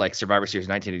Video, like Survivor Series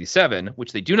 1987,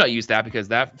 which they do not use that because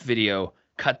that video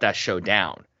cut that show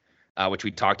down, which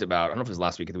we talked about. I don't know if it was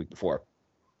last week or the week before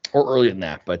or earlier than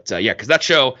that. But yeah, because that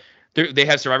show, they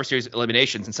have Survivor Series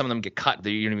eliminations and some of them get cut.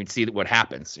 You don't even see what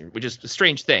happens, which is a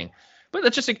strange thing. But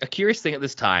that's just a curious thing at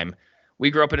this time. We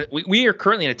grew up we are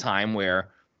currently in a time where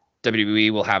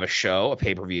WWE will have a show, a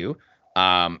pay-per-view.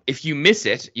 If you miss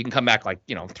it, you can come back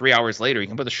 3 hours later. You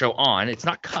can put the show on. It's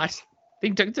not cut. They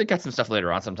got some stuff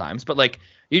later on sometimes, but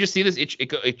you just see this.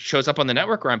 It shows up on the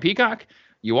network or on Peacock.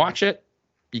 You watch it.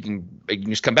 You can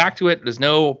just come back to it. There's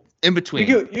no in between.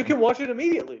 You can watch it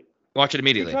immediately. Watch it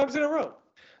immediately. 2 times in a row.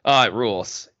 It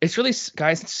rules. It's really,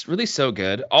 guys, it's really so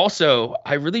good. Also,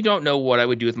 I really don't know what I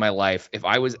would do with my life if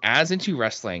I was as into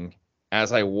wrestling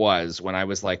as I was when I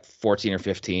was 14 or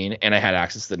 15 and I had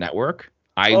access to the network.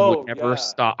 I would never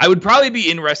stop. I would probably be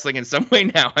in wrestling in some way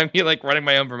now. I'd be running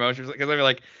my own promotions because I'd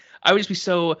be I would just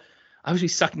be I would be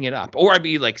sucking it up. Or I'd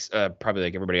be probably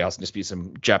like everybody else and just be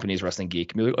some Japanese wrestling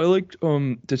geek and be I liked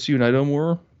Tetsuya Naito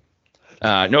more.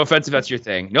 No offense if that's your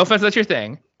thing. No offense if that's your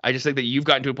thing. I just think that you've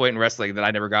gotten to a point in wrestling that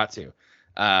I never got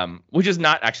to, which is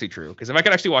not actually true. Because if I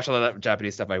could actually watch all of that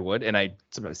Japanese stuff, I would, and I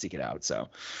sometimes seek it out. So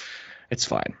it's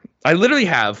fine. I literally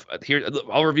have here.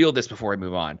 I'll reveal this before I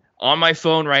move on. On my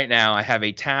phone right now, I have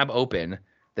a tab open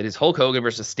that is Hulk Hogan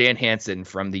versus Stan Hansen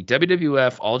from the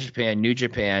WWF All Japan New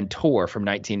Japan tour from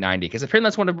 1990. Because apparently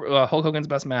that's one of Hulk Hogan's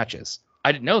best matches.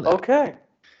 I didn't know that. Okay.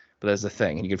 But that's the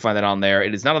thing, and you can find that on there.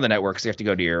 It is not on the network, so you have to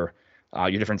go to your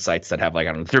different sites that have I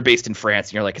don't know, they're based in France,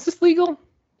 and you're is this legal?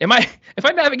 If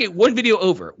I navigate one video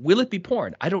over, will it be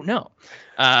porn? I don't know.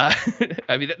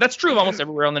 I mean, that's true of almost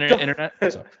everywhere on the internet.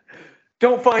 So.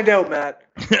 Don't find out, Matt.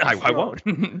 I won't.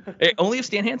 Only if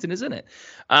Stan Hansen is in it.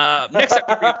 Next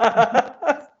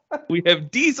up, we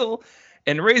have Diesel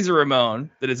and Razor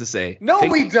Ramon. That is to say, no,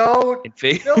 we don't.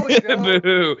 No, we don't.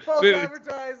 Boo. False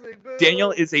advertising. Boo.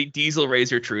 Daniel is a Diesel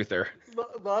Razor truther.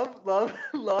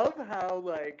 Love how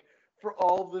for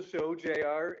all the show,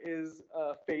 JR is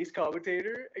a face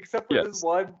commentator, except for this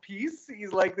one piece. He's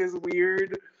this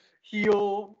weird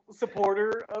heel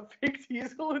supporter of Fake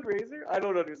Diesel and Razor. I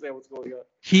don't understand what's going on.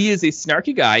 He is a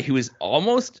snarky guy who is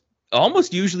almost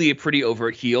usually a pretty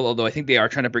overt heel, although I think they are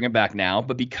trying to bring him back now.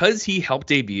 But because he helped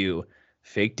debut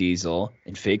Fake Diesel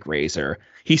and Fake Razor,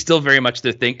 he's still very much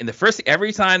the thing. And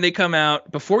every time they come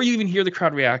out, before you even hear the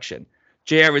crowd reaction,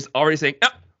 JR is already saying,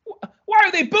 why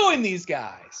are they booing these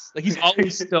guys? He's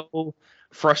always so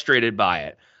frustrated by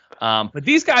it. But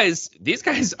these guys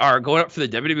are going up for the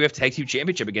WWF Tag Team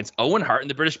Championship against Owen Hart and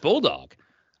the British Bulldog,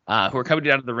 who are coming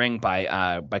down to the ring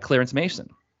by Clarence Mason.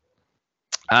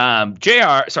 Kevin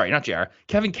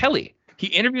Kelly. He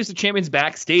interviews the champions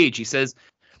backstage. He says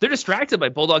they're distracted by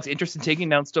Bulldog's interest in taking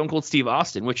down Stone Cold Steve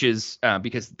Austin, which is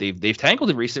because they've tangled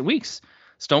in recent weeks.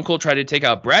 Stone Cold tried to take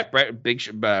out Bret.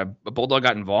 Bulldog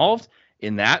got involved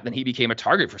in that. Then he became a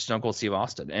target for Stone Cold Steve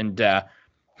Austin. And they're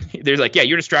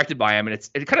you're distracted by him. And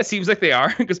it kind of seems like they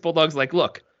are because Bulldog's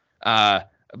look, I'm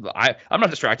not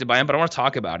distracted by him, but I want to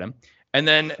talk about him. And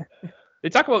then they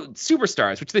talk about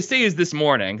Superstars, which they say is this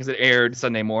morning because it aired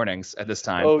Sunday mornings at this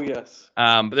time. Oh, yes.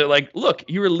 But they're look,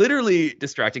 you were literally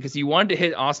distracted because you wanted to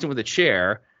hit Austin with a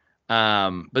chair.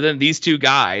 But then these two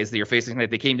guys that you're facing,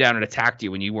 they came down and attacked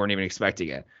you when you weren't even expecting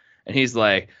it. And he's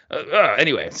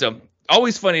anyway, so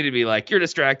always funny to be you're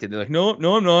distracted. They're no,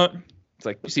 I'm not. It's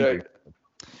you seem weird.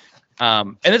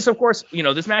 And then, so of course,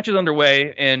 this match is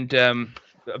underway, and a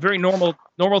very normal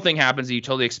thing happens that you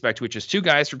totally expect, which is two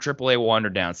guys from AAA will wander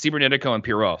down, Cibernetico and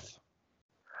Piroth.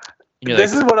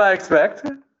 This is what I expect.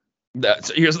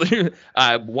 So here's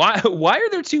why are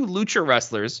there two lucha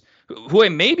wrestlers who I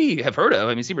maybe have heard of?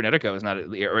 I mean, Cibernetico is not,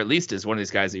 or at least is one of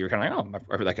these guys that you're kind of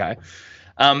I've heard that guy.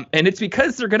 And it's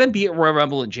because they're going to be at Royal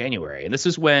Rumble in January, and this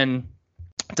is when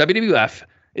WWF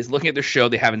is looking at their show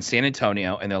they have in San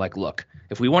Antonio, and they're look,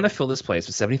 if we want to fill this place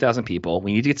with 70,000 people,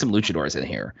 we need to get some luchadors in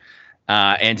here.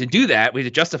 And to do that, we have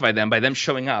to justify them by them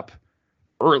showing up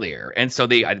earlier. And so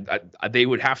they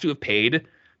would have to have paid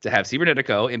to have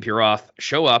Cibernetico and Piroth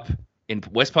show up in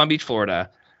West Palm Beach, Florida,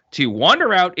 to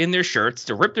wander out in their shirts,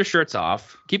 to rip their shirts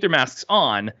off, keep their masks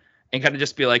on, and kind of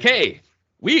just be hey,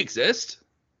 we exist.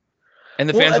 And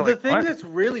the fans are the thing that's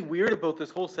really weird about this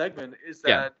whole segment is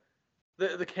that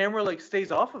the camera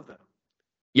stays off of them.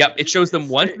 Yep, it shows them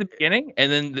once at the beginning, and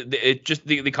then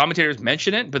the commentators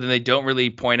mention it, but then they don't really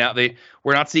point out.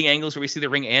 We're not seeing angles where we see the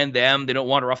ring and them. They don't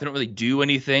wander off. They don't really do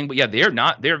anything. But yeah,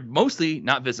 they're mostly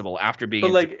not visible after being.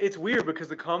 But like, it's weird because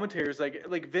the commentators,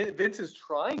 like Vince is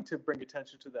trying to bring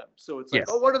attention to them. So it's like,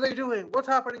 oh, what are they doing? What's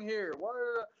happening here? What?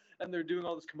 And they're doing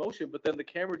all this commotion, but then the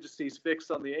camera just stays fixed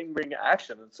on the in-ring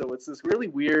action, and so it's this really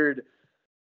weird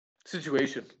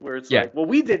situation where it's like,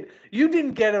 well, you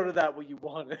didn't get out of that what you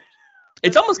wanted.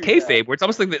 It's almost kayfabe, where it's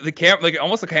almost like the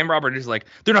camera operator is like,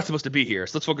 they're not supposed to be here,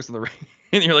 so let's focus on the ring.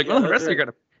 And you're like, well, the rest of you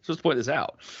are supposed to point this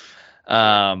out.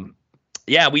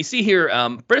 We see here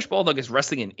British Bulldog is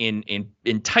wrestling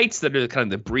in tights that are kind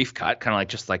of the brief cut, kind of like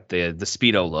just like the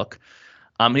Speedo look.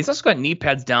 He's also got knee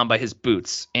pads down by his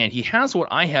boots, and he has what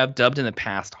I have dubbed in the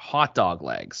past hot dog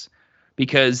legs.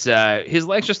 Because his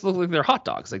legs just look like they're hot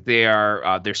dogs. Like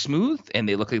they're smooth, and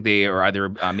they look like they are either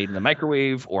made in the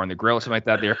microwave or in the grill or something like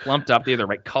that. They're plumped up. They're the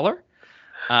right color.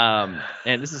 And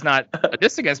this is not a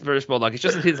diss against British Bulldog. It's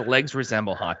just that his legs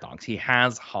resemble hot dogs. He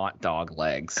has hot dog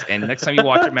legs. And next time you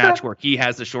watch a match where he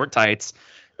has the short tights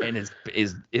and his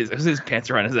pants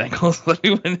around his ankles,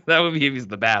 that would be if he's in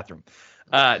the bathroom.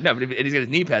 No, but he's got his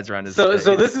knee pads around his. So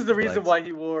this is the reason why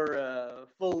he wore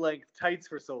full-length tights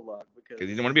for so long, because he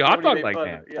didn't want to be a hot dog like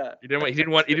man. Yeah, he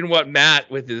didn't want Matt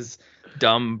with his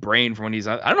dumb brain from when he's.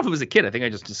 I don't know if it was a kid. I think I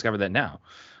just discovered that now.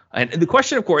 And the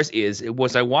question, of course, is: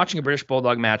 was I watching a British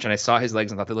Bulldog match and I saw his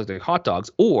legs and thought they looked like hot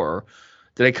dogs, or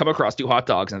did I come across two hot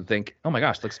dogs and think, oh my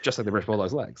gosh, looks just like the British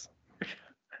Bulldog's legs?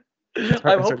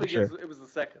 I'm hoping it was the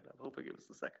second.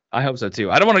 I hope so too.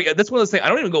 I don't want to. That's one of those things. I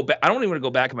don't even want to go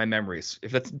back in my memories.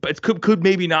 If that's, but it could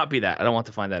maybe not be that. I don't want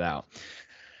to find that out.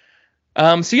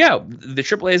 So yeah, the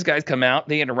AAA's guys come out,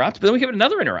 they interrupt, but then we have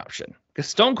another interruption because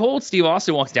Stone Cold Steve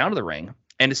Austin walks down to the ring,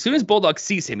 and as soon as Bulldog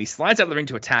sees him, he slides out of the ring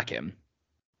to attack him.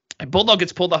 And Bulldog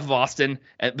gets pulled off of Austin,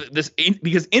 and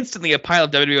because instantly a pile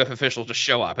of WWF officials just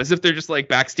show up, as if they're just like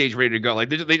backstage ready to go, like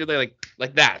they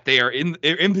like that. They are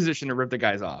in position to rip the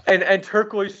guys off. And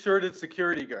turquoise shirted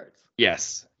security guards.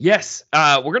 Yes.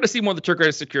 We're gonna see more of the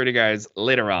turquoise security guys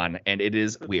later on, and it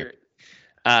is weird.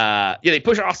 They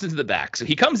push Austin to the back, so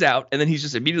he comes out, and then he's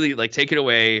just immediately like taken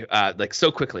away, like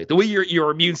so quickly. The way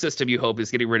your immune system, you hope, is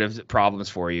getting rid of problems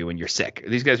for you when you're sick.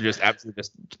 These guys are just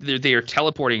absolutely they are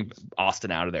teleporting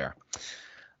Austin out of there.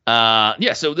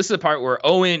 So this is the part where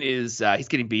Owen is he's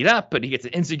getting beat up, but he gets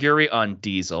an enziguri on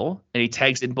Diesel, and he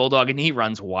tags in Bulldog, and he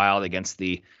runs wild against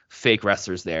the fake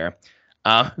wrestlers there.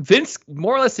 Vince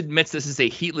more or less admits this is a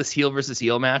heatless heel versus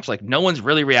heel match. Like, no one's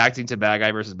really reacting to bad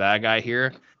guy versus bad guy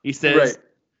here. He says,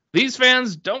 these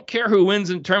fans don't care who wins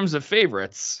in terms of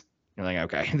favorites. You're like,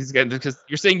 okay, these guys, because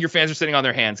you're saying your fans are sitting on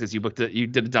their hands because you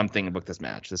did a dumb thing and booked this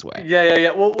match this way.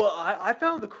 Yeah. Well, I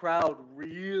found the crowd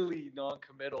really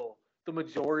non-committal. The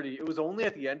majority. It was only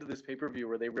at the end of this pay-per-view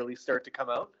where they really start to come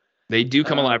out. They do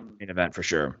come alive in the main event for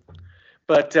sure.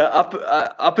 But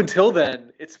up until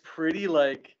then, it's pretty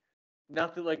like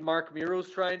nothing. Like Mark Miro's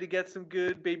trying to get some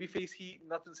good babyface heat.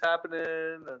 Nothing's happening,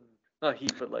 and not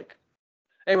heat, but like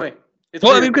anyway.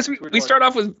 Well, I mean, because we start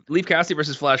off with Leif Cassidy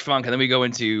versus Flash Funk, and then we go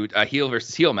into a heel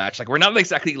versus heel match. Like, we're not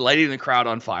exactly lighting the crowd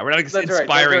on fire. We're not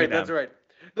inspiring them. That's right.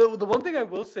 The one thing I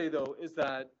will say, though, is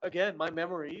that, again, my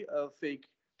memory of fake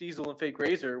Diesel and fake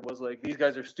Razor was like, these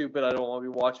guys are stupid. I don't want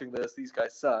to be watching this. These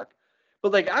guys suck.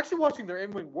 But, like, actually watching their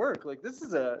in-ring work, like, this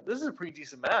is a pretty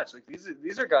decent match. Like,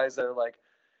 these are guys that are, like,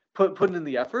 putting in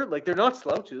the effort. Like, they're not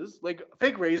slouches. Like,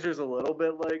 fake Razor's a little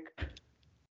bit, like,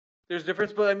 there's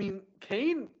difference. But, I mean,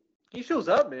 Kane... he shows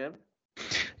up, man.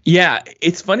 Yeah,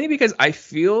 it's funny because I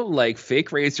feel like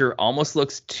fake Razor almost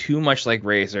looks too much like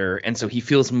Razor, and so he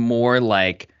feels more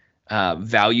like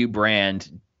value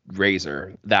brand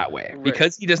Razor that way. Right.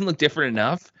 Because he doesn't look different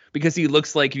enough, because he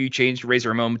looks like if you changed Razor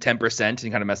Ramon 10% and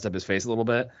kind of messed up his face a little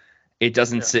bit, it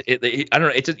doesn't sit. I don't know.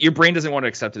 It just, your brain doesn't want to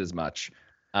accept it as much.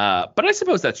 But I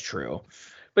suppose that's true.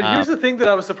 But here's the thing that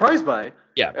I was surprised by.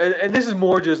 Yeah. And this is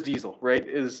more just Diesel, right?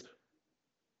 Is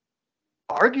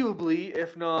arguably,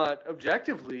 if not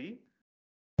objectively,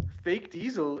 fake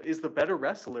Diesel is the better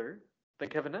wrestler than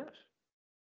Kevin Nash.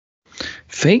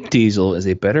 Fake Diesel is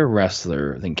a better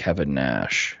wrestler than Kevin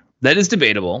Nash. That is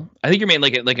debatable. I think you're mean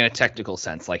like in a technical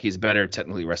sense, like he's better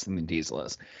technically wrestling than Diesel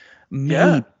is.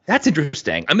 Yeah, that's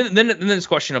interesting. I mean, then this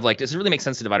question of like, does it really make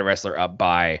sense to divide a wrestler up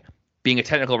by being a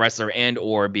technical wrestler and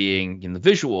or being in the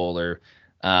visual? Or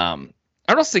I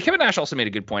would also say Kevin Nash also made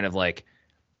a good point of like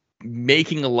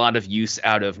making a lot of use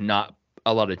out of not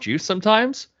a lot of juice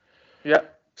sometimes. Yeah.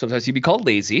 Sometimes he'd be called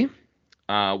lazy,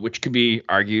 which could be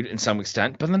argued in some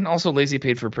extent, but then also lazy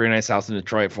paid for a pretty nice house in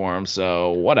Detroit for him,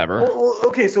 so whatever. Well,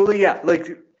 okay, so yeah,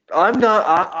 like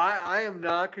I am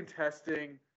not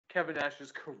contesting Kevin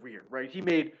Nash's career, right? He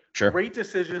made great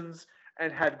decisions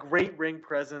and had great ring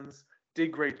presence,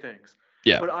 did great things.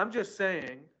 Yeah. But I'm just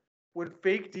saying, when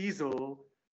fake Diesel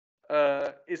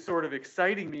is sort of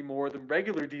exciting me more than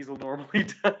regular Diesel normally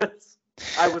does,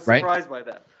 I was surprised by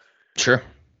that. Sure.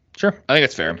 I think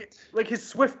it's fair. Like his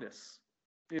swiftness,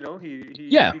 he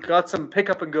got some pick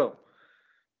up and go.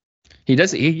 He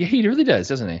does. He really does,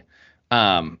 doesn't he?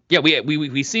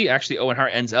 We see actually Owen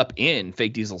Hart ends up in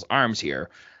fake Diesel's arms here.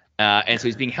 And so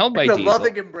he's being held by the Diesel.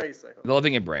 Loving embrace. The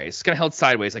loving embrace. Kind of held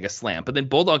sideways like a slam. But then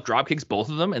Bulldog drop kicks both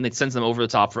of them and then sends them over the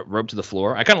top rope to the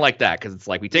floor. I kind of like that because it's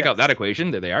like we take out that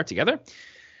equation. There they are together.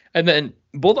 And then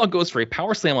Bulldog goes for a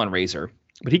power slam on Razor,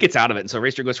 but he gets out of it. And so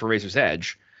Razor goes for Razor's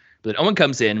edge. But then Owen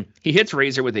comes in. He hits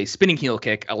Razor with a spinning heel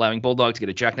kick, allowing Bulldog to get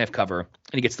a jackknife cover.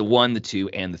 And he gets the 1, the 2,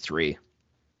 and the 3.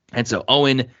 And so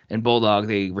Owen and Bulldog,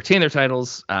 they retain their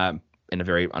titles in a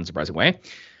very unsurprising way.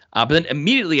 But then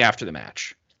immediately after the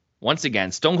match, once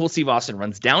again, Stone Cold Steve Austin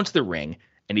runs down to the ring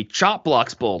and he chop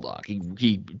blocks Bulldog.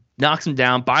 He knocks him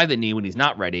down by the knee when he's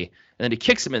not ready, and then he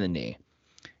kicks him in the knee.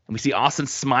 And we see Austin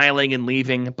smiling and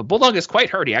leaving, but Bulldog is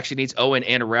quite hurt. He actually needs Owen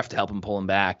and a ref to help him pull him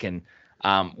back. And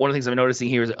one of the things I'm noticing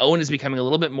here is that Owen is becoming a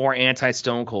little bit more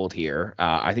anti-Stone Cold here.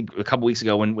 I think a couple weeks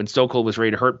ago when Stone Cold was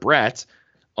ready to hurt Bret,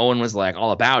 Owen was like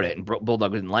all about it, and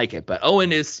Bulldog didn't like it. But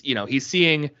Owen is, he's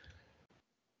taking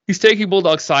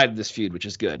Bulldog's side of this feud, which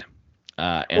is good.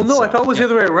 I thought it was the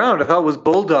other way around. I thought it was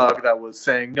Bulldog that was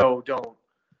saying, no, don't.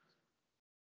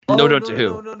 No, to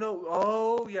who? No.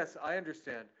 Oh, yes, I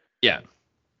understand. Yeah.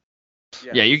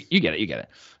 Yes. Yeah, you get it. You get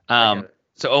it.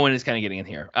 So Owen is kind of getting in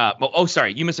here.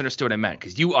 Sorry, you misunderstood what I meant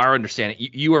because you are understanding.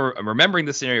 You are remembering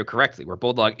the scenario correctly where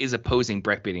Bulldog is opposing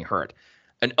Bret being hurt.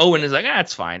 And Owen is like,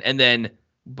 it's fine. And then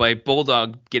by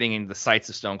Bulldog getting into the sights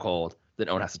of Stone Cold, then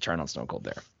Owen has to turn on Stone Cold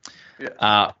there.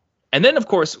 Yeah. And then, of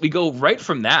course, we go right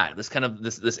from that,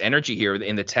 this energy here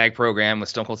in the tag program with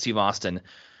Stone Cold Steve Austin.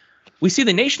 We see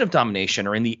the Nation of Domination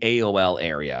are in the AOL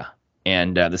area.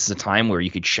 And this is a time where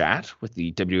you could chat with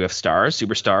the WWF stars,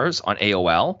 superstars on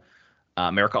AOL,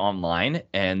 America Online.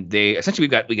 And they essentially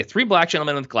we get 3 black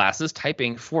gentlemen with glasses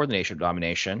typing for the Nation of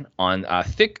Domination on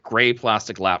thick gray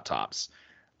plastic laptops.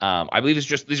 I believe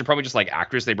these are probably just like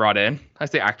actors they brought in. I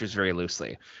say actors very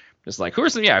loosely. Just like,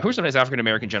 who's some nice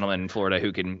African-American gentleman in Florida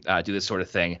who can do this sort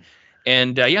of thing.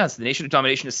 And so the Nation of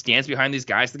Domination just stands behind these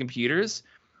guys, the computers.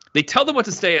 They tell them what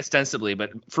to say ostensibly,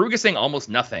 but Farouk is saying almost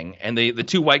nothing. And the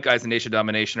 2 white guys in Nation of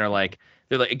Domination are like,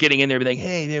 they're like getting in there and being like,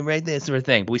 hey, they're right, this sort of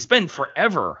thing. But we spend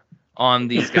forever on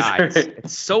these guys.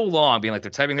 It's so long being like,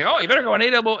 they're typing, you better go on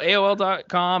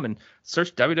AOL.com and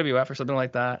search WWF or something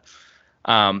like that.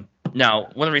 Now,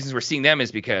 one of the reasons we're seeing them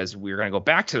is because we're going to go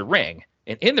back to the ring.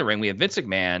 And in the ring, we have Vince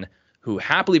McMahon, who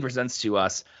happily presents to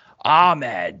us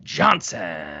Ahmed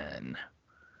Johnson.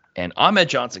 And Ahmed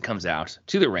Johnson comes out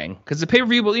to the ring because the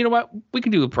pay-per-view, well, you know what? We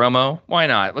can do a promo. Why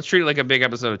not? Let's treat it like a big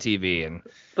episode of TV and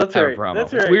have a promo.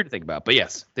 That's right. It's weird to think about, but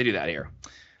yes, they do that here.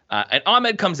 And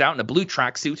Ahmed comes out in a blue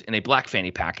tracksuit and a black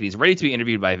fanny pack, and he's ready to be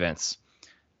interviewed by Vince.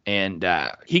 And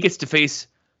he gets to face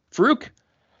Farouk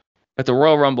at the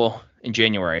Royal Rumble in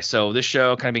January. So this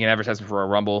show kind of being an advertisement for Royal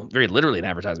Rumble, very literally an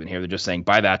advertisement here. They're just saying,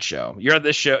 buy that show. You're at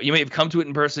this show. You may have come to it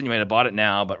in person. You might have bought it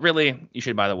now, but really, you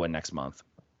should buy the one next month.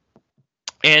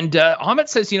 And Ahmed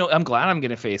says, I'm glad I'm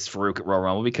going to face Farouk at Royal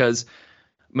Rumble because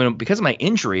of my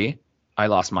injury, I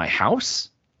lost my house,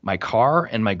 my car,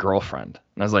 and my girlfriend.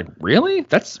 And I was like, really?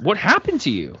 That's what happened to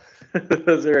you?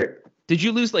 That's right. Did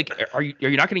you lose? Like, are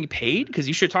you not getting paid? Because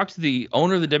you should talk to the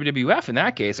owner of the WWF in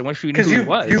that case. I wonder if you knew who it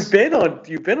was. You've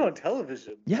been on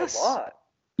television. Yes. A lot.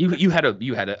 You had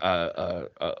a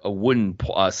wooden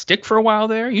stick for a while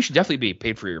there. You should definitely be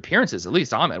paid for your appearances, at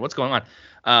least, Ahmed. What's going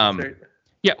on? Right.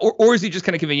 Yeah, or is he just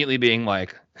kind of conveniently being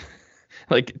like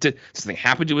did something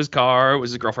happen to his car? Was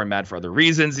his girlfriend mad for other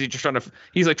reasons? He's trying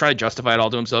to justify it all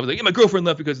to himself. He's like, yeah, my girlfriend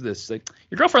left because of this. Like,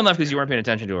 your girlfriend left because you weren't paying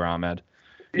attention to her, Ahmed.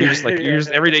 You're just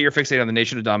every day you're fixated on the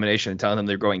Nation of Domination and telling them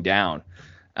they're going down.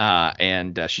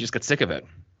 And she just got sick of it.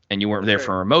 And you weren't there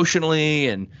for her emotionally.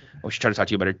 And she tried to talk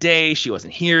to you about her day. She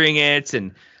wasn't hearing it.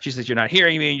 And she said, you're not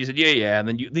hearing me. And you said, yeah. And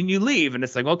then you leave. And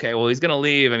it's like, okay, well, he's going to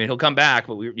leave. I mean, he'll come back,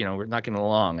 but we're not getting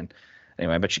along. And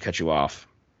anyway, I bet she cut you off.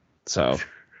 So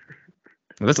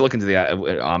let's look into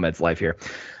the Ahmed's life here.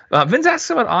 Vince asks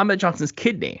about Ahmed Johnson's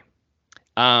kidney.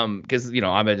 Because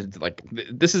Ahmed, like,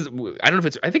 this is, I don't know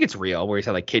if I think it's real, where he's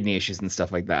had like kidney issues and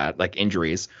stuff like that, like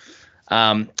injuries.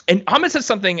 And Ahmed says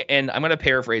something, and I'm going to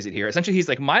paraphrase it here. Essentially, he's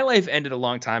like, my life ended a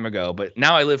long time ago, but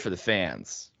now I live for the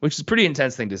fans, which is a pretty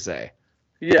intense thing to say.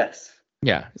 Yes.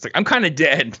 Yeah. It's like, I'm kind of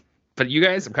dead, but you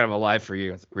guys, I'm kind of alive for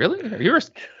you. Really?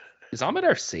 is Ahmed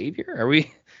our savior?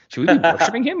 Should we be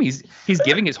worshiping him? He's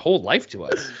giving his whole life to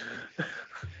us.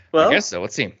 Well, I guess so.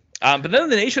 Let's see. But then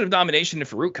the Nation of Domination and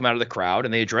Farouk come out of the crowd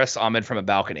and they address Ahmed from a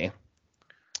balcony.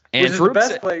 And which is the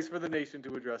best place for the Nation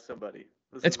to address somebody.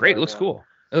 It's great. It looks cool.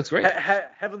 It looks great.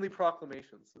 Heavenly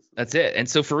proclamations. That's it. And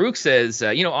so Farouk says,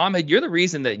 Ahmed, you're the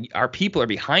reason that our people are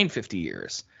behind 50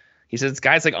 years. He says it's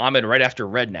guys like Ahmed right after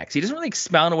rednecks. He doesn't really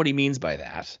expound on what he means by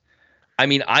that. I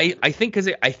mean, I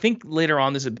think later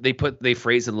on they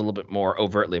phrase it a little bit more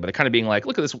overtly, but they're kind of being like,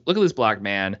 look at this black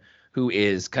man who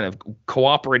is kind of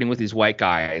cooperating with these white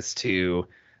guys to,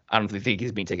 I don't think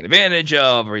he's being taken advantage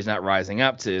of or he's not rising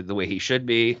up to the way he should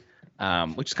be,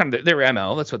 which is kind of their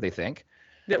MO. That's what they think.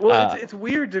 Yeah, well, it's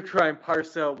weird to try and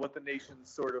parse out what the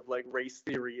Nation's sort of like race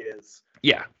theory is.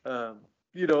 Yeah.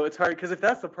 It's hard because if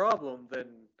that's the problem, then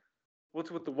what's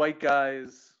with the white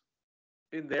guys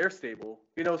in their stable?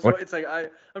 It's like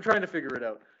I'm trying to figure it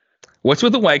out. What's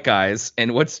with the white guys,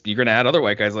 and you're gonna add other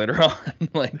white guys later on?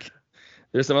 Like,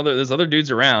 there's other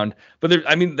dudes around, but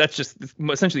that's just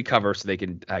essentially cover so they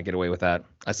can get away with that,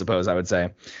 I suppose I would say.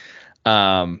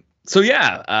 Ahmed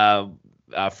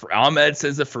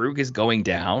says that Farouk is going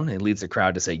down and leads the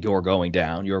crowd to say, "You're going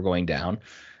down, you're going down,"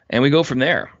 and we go from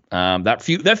there. That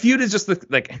feud is just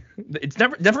it's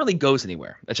never really goes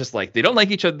anywhere. It's just like they don't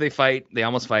like each other, they fight, they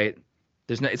almost fight.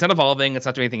 It's not evolving, it's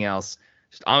not doing anything else.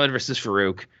 Just Ahmed versus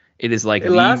Farouk. It is like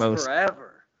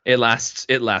forever. It lasts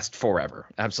forever.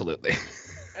 Absolutely.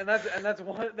 And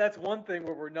that's one thing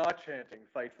where we're not chanting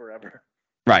 "fight forever."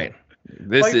 Right.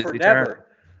 This fight is for eternal. never.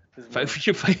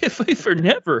 Fight for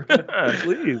never.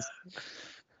 Please.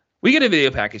 We get a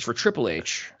video package for Triple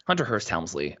H, Hunter Hearst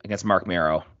Helmsley against Mark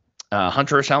Merrow.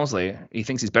 Hunter Hearst Helmsley, he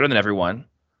thinks he's better than everyone.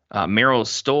 Merrow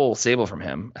stole Sable from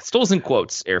him. Stole's in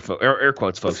quotes, air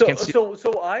quotes, folks. So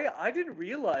I didn't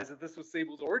realize that this was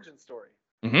Sable's origin story.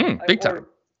 Mm-hmm, big time.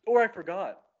 Or I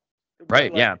forgot.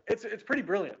 Right, yeah. It's pretty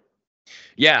brilliant.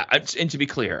 Yeah, and to be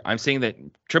clear, I'm saying that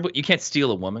you can't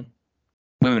steal a woman.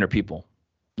 Women are people.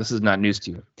 This is not news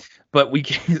to you, but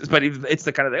it's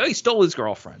the kind of he stole his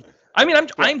girlfriend. I mean,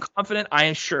 I'm confident. I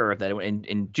am sure that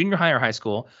in junior high or high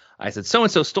school, I said so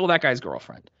and so stole that guy's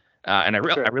girlfriend, and I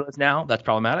realize now that's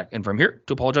problematic. And from here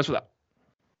to apologize for that.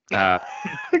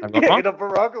 In a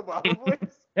Barack Obama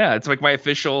voice. Yeah, it's like my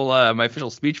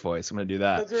official speech voice. I'm gonna do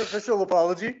that. That's your official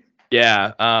apology.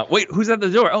 Yeah. Wait, who's at the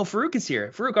door? Oh, Farouk is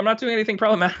here. Farouk, I'm not doing anything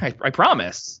problematic. I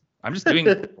promise. I'm just doing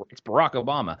it's Barack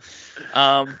Obama.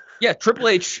 Yeah, Triple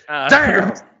H.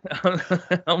 Damn.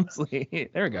 Helmsley.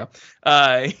 There we go.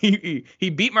 He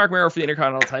beat Mark Merrow for the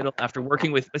Intercontinental title after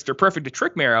working with Mr. Perfect to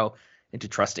trick Merrow into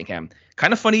trusting him.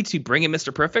 Kind of funny to bring in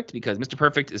Mr. Perfect because Mr.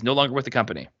 Perfect is no longer with the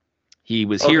company. He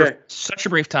was here for such a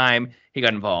brief time. He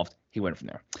got involved. He went from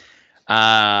there.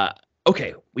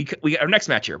 Okay, we our next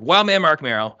match here. Wildman Mark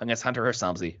Merrow against Hunter Hearst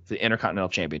Helmsley for the Intercontinental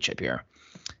Championship here.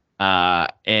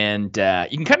 And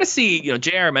you can kind of see,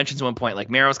 JR mentions at one point, like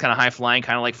Merrow's kind of high flying,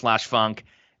 kind of like Flash Funk.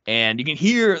 And you can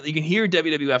hear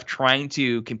WWF trying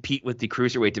to compete with the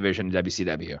cruiserweight division in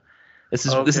WCW. This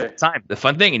is the time. The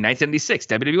fun thing in 1976,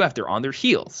 WWF, they're on their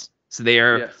heels. So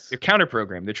they're counter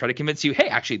program. They're trying to convince you, hey,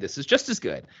 actually, this is just as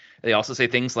good. They also say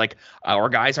things like our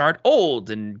guys aren't old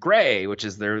and gray, which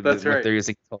is what they're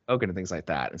using Hogan and things like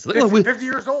that. And so they're 50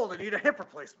 years old and need a hip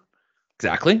replacement.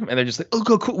 Exactly. And they're just like, oh,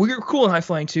 cool. We're cool in high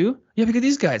flying too. Yeah, look at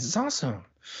these guys. It's awesome.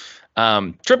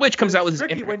 Triple H comes out with his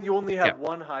tricky when you only have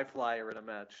one high flyer in a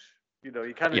match. You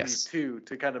kind of need two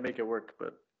to kind of make it work.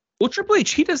 But Triple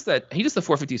H, he does that. He does the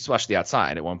 450 splash to the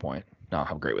outside at one point. No,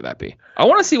 how great would that be? I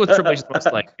want to see what Triple H's most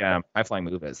high flying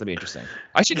move is. That'd be interesting.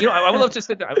 I should, I would love to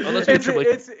sit there. I would love to Triple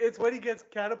H. It's when he gets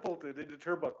catapulted into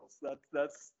turnbuckles.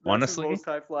 That's honestly the most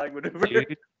high flying maneuver.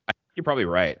 Dude, you're probably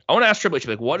right. I want to ask Triple H,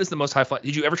 what is the most high flying?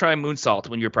 Did you ever try a moonsault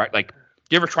when you're do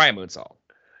you ever try a moonsault?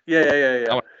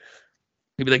 Yeah.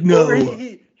 He'd be like, no.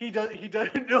 He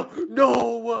doesn't.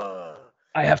 No.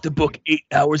 I have to book 8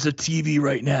 hours of TV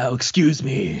right now. Excuse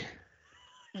me.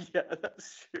 Yeah,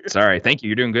 that's true. Sorry. Thank you.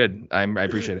 You're doing good. I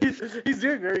appreciate it. He's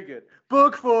doing very good.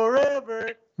 Book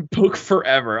forever. Book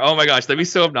forever. Oh my gosh, that'd be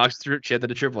so obnoxious to chant that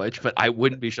to Triple H, but I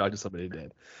wouldn't be shocked if somebody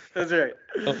did. That's right.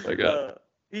 Oh my god.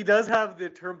 He does have the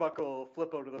turnbuckle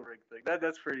flip out of the ring thing.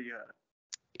 That's pretty.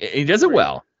 He does it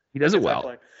well. He does it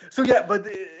well. So yeah, but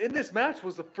in this match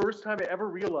was the first time I ever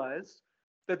realized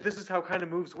that this is how kind of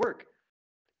moves work.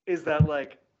 Is that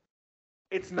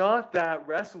it's not that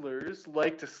wrestlers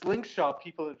like to slingshot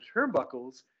people into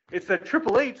turnbuckles. It's that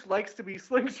Triple H likes to be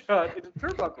slingshot into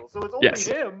turnbuckles. So it's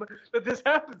only him that this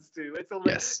happens to. And so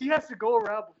he has to go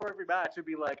around before every match and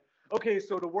be like, okay,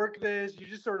 so to work this, you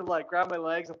just sort of grab my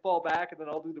legs and fall back, and then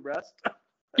I'll do the rest.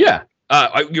 Yeah.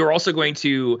 You're also going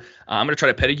to, I'm going to try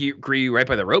to pedigree you right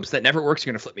by the ropes. That never works.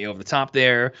 You're going to flip me over the top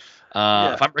there.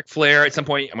 If I'm Ric Flair at some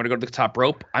point, I'm going to go to the top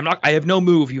rope. I have no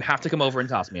move. You have to come over and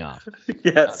toss me off.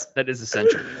 Yes. That is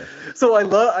essential. So I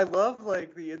love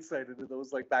like the insight into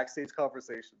those like backstage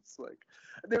conversations. Like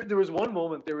there was one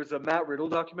moment, there was a Matt Riddle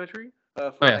documentary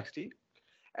for NXT.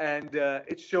 And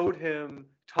it showed him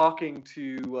talking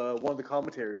to one of the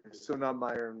commentators. So not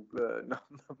Myron, not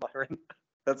Myron.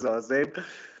 That's not his name.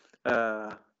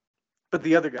 But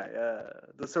the other guy,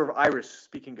 the sort of Irish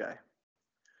speaking guy.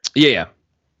 Yeah.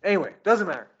 Anyway, doesn't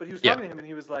matter. But he was talking to him, and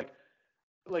he was like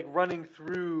running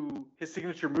through his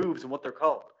signature moves and what they're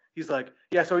called. He's like,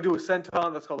 yeah, so I do a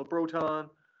senton, that's called a broton.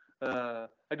 I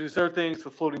do this other thing, it's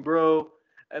the floating bro,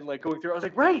 and like going through. I was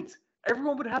like, right.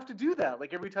 Everyone would have to do that.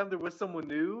 Like every time there was someone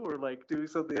new or like doing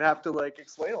something, they'd have to like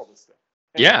explain all this stuff.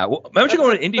 And yeah. Well, imagine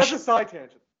going to an indie. That's a side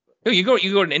tangent. You go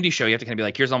to an indie show. You have to kind of be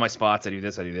like, here's all my spots. I do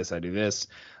this. I do this. I do this.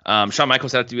 Shawn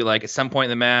Michaels had to be like, at some point in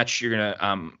the match, you're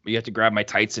gonna you have to grab my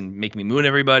tights and make me moon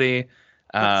everybody.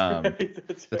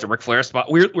 That's a Ric Flair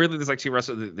spot. Weirdly, there's like two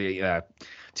wrestlers, the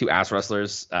two ass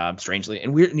wrestlers. Strangely,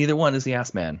 and neither one is the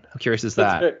ass man. How curious is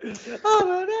that? I'm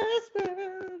an ass man.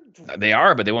 They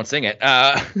are, but they won't sing it.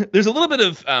 There's a little bit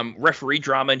of referee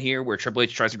drama in here where Triple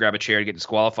H tries to grab a chair to get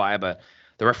disqualified, but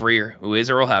the referee, who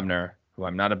is Earl Hebner, who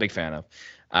I'm not a big fan of.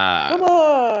 Come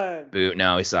on! Boo,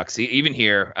 no, he sucks. Even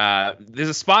here, there's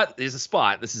a spot. This is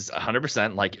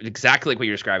 100% like exactly like what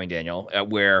you're describing, Daniel,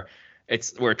 where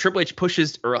Triple H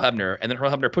pushes Earl Hebner, and then Earl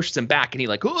Hebner pushes him back, and he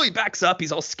backs up.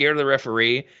 He's all scared of the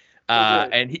referee.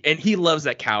 And he loves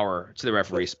that cower to the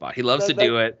referee spot. He loves to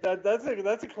do it. That's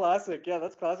a classic. Yeah,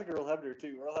 that's classic Earl Hebner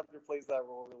too. Earl Hebner plays that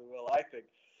role really well, I think.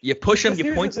 You push him.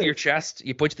 You point to your chest.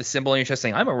 You point to the symbol on your chest,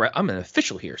 saying, "I'm an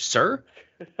official here, sir."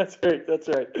 That's right.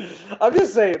 I'm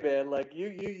just saying, man. Like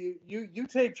you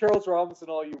take Charles Robinson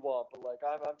all you want, but like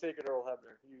I'm taking Earl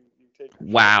Hebner. You take.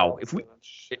 Wow. If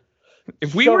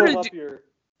we were to do.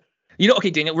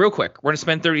 Okay, Daniel, real quick. We're going to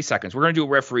spend 30 seconds. We're going to do a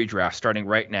referee draft starting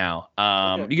right now.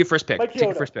 Okay. You get first pick. Take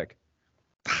your first pick.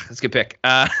 That's a good pick.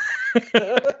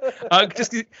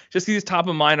 Just because he's top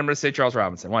of mind, I'm going to say Charles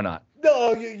Robinson. Why not?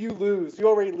 No, you lose. You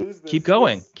already lose this. Keep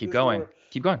going. Keep going.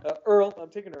 Earl. I'm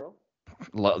taking Earl.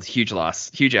 Huge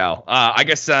loss. Huge L. I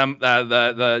guess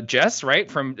the Jess, right,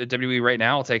 from WWE right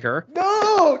now, I'll take her.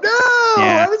 No.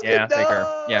 Yeah, take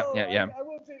her. Yeah.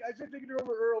 I should take her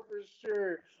over Earl for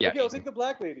sure. Yeah. Okay, I'll take the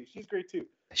black lady. She's great too.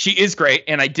 She is great,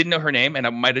 and I didn't know her name, and I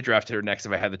might have drafted her next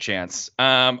if I had the chance.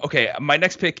 Okay, my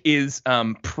next pick is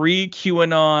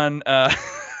pre-QAnon,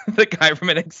 the guy from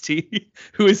NXT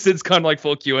who has since gone like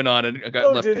full QAnon and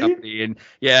left the company. And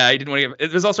yeah, he didn't want to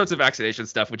there's all sorts of vaccination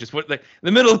stuff, which is what like in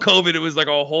the middle of COVID, it was like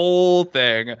a whole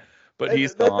thing. But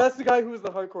he's that's the guy who was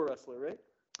the hardcore wrestler, right?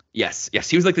 Yes,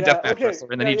 he was like the deathmatch wrestler,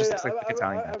 and then he just looks like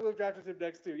Italian. I would have drafted him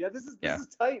next too. Yeah, this is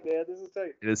tight, man. This is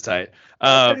tight. It is tight.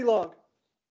 Teddy Long.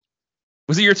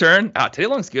 Was it your turn? Teddy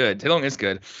Long's good. Teddy Long is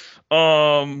good.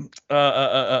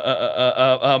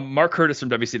 Mark Curtis from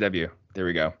WCW. There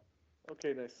we go.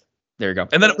 Okay, nice. There we go.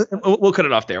 And then we'll cut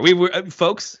it off there. We were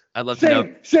folks. I'd love to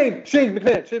know. Shane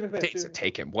McMahon.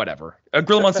 Take him. Whatever.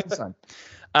 Grill him on Super Sun.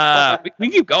 We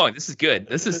can keep going. This is good.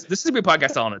 This is a good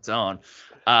podcast all on its own.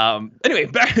 Anyway,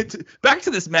 back to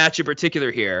this match in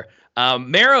particular here.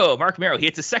 Mark Mero, he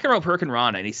hits a second rope Hurricane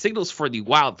Rana, and he signals for the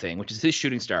Wild Thing, which is his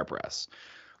shooting star press.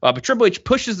 But Triple H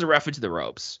pushes the ref into the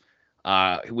ropes,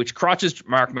 which crotches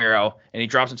Mark Mero, and he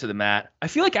drops him to the mat. I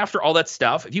feel like after all that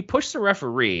stuff, if you push the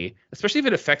referee, especially if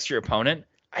it affects your opponent,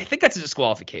 I think that's a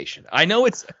disqualification. I know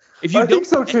it's I think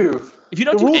so too. If you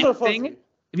don't do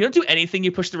anything,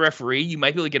 you push the referee, you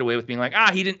might be able to get away with being like,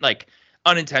 he didn't like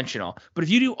unintentional. But if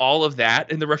you do all of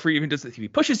that and the referee even does, if he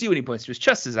pushes you and he points to his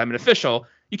chest, says, "I'm an official,"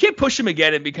 you can't push him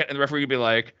again and the referee would be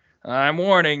like, "I'm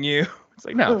warning you." It's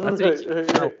like, no, that's it.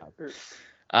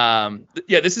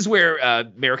 This is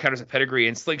where Mero counters a pedigree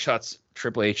and slingshots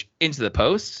Triple H into the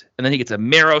post, and then he gets a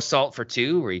Mero salt for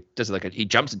 2, where he does he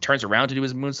jumps and turns around to do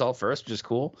his moonsault first, which is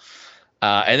cool.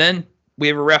 And then we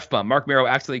have a ref bump. Mark Mero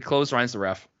accidentally clotheslines the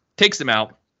ref, takes him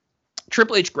out.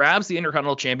 Triple H grabs the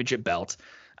Intercontinental Championship belt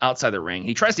outside the ring.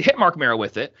 He tries to hit Mark Mero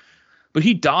with it, but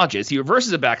he dodges. He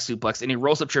reverses a back suplex, and he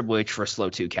rolls up Triple H for a slow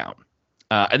 2 count.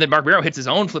 And then Mark Mero hits his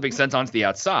own flipping senton to the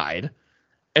outside.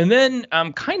 And then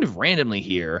kind of randomly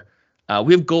here,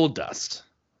 we have Goldust.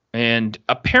 And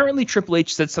apparently Triple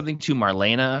H said something to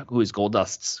Marlena, who is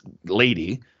Goldust's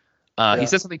lady. He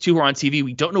said something to her on TV.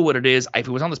 We don't know what it is. If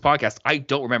it was on this podcast, I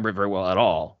don't remember it very well at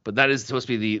all. But that is supposed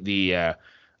to be the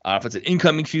if it's an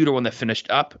incoming feud or one that finished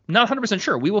up. Not 100%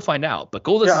 sure. We will find out. But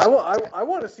Goldust. Yeah, I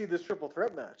want to see this triple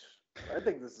threat match. I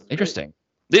think this is interesting.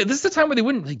 Great. This is the time where they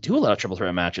wouldn't like do a lot of triple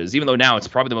threat matches, even though now it's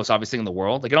probably the most obvious thing in the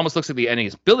world. Like it almost looks like the ending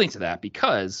is building to that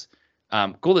because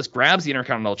Goldust grabs the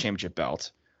Intercontinental Championship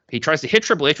belt. He tries to hit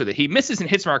Triple H with it. He misses and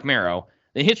hits Mark Mero.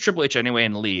 Then he hits Triple H anyway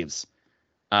and leaves.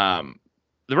 The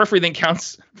referee then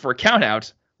counts for a count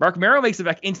out. Mark Mero makes it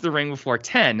back into the ring before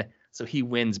 10, so he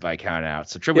wins by count out.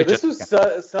 So Triple H. This was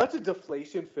such a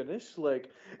deflation finish. Like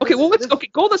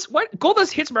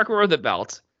Goldust hits Mark Mero with the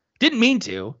belt. Didn't mean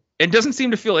to. And doesn't seem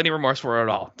to feel any remorse for it at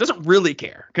all. Doesn't really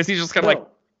care because he's just kind of like,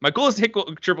 my goal is to hit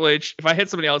Triple H. If I hit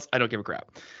somebody else, I don't give a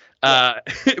crap. But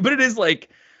it is like,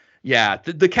 yeah,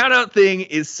 the count out thing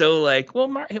is so like,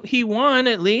 well, he won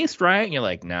at least, right? And you're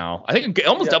like, no. I think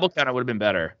almost double count out would have been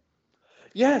better.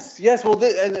 Yes. Well,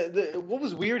 what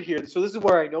was weird here? So this is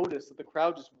where I noticed that the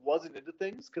crowd just wasn't into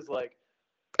things because like.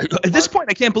 At this point,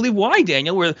 I can't believe why,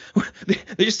 Daniel. Where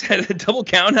they just had a double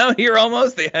count out here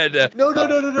almost. They had no.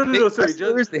 Sorry,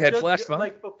 they had flash fun.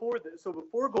 Like before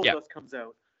Goldust comes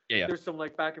out, there's some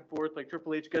like back and forth. Like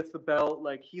Triple H gets the belt.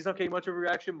 Like he's not getting much of a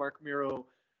reaction. Mark Mero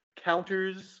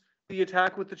counters the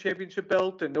attack with the championship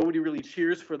belt, and nobody really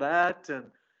cheers for that. And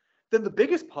then the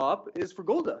biggest pop is for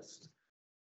Goldust.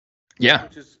 Yeah,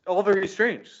 which is all very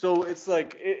strange. So it's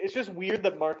like it's just weird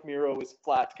that Mark Mero is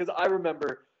flat because I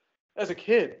remember. As a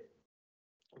kid,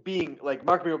 being like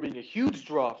Mark Mero being a huge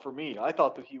draw for me, I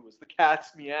thought that he was the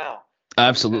cat's meow.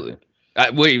 Absolutely.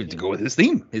 To go with his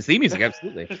theme music,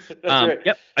 absolutely. That's right.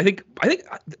 Yep. I think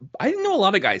I know a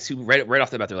lot of guys who right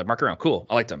off the bat they're like Mark Mero, cool.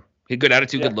 I liked him. He had good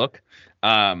attitude, good look.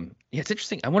 It's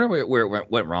interesting. I wonder where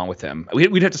it went wrong with him.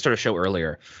 We'd have to start a show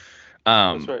earlier.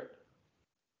 That's right.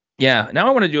 Yeah. Now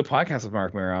I want to do a podcast with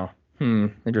Mark Mero.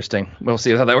 Interesting. We'll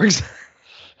see how that works.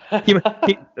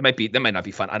 That might not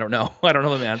be fun. I don't know. I don't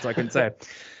know the man, so I couldn't say.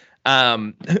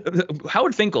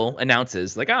 Howard Finkel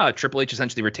announces like, Triple H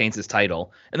essentially retains his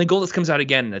title, and then Goldust comes out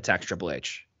again and attacks Triple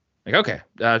H. Like, okay,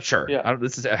 sure. Yeah.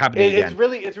 This is happening again.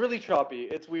 It's really choppy.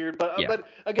 It's weird, but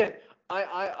again,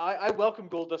 I welcome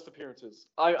Goldust appearances.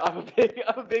 I'm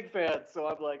a big fan, so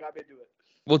I'm into it.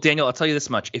 Well, Daniel, I'll tell you this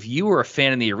much: if you were a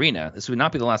fan in the arena, this would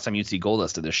not be the last time you'd see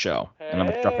Goldust at this show, and I'm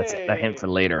gonna drop that hint for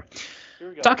later.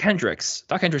 Doc Hendricks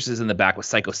is in the back with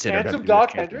Sycho Sid. Handsome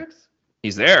Doc Hendricks?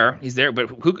 He's there,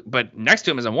 but next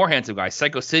to him is a more handsome guy,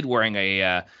 Sycho Sid, wearing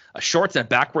a shorts and a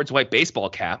backwards white baseball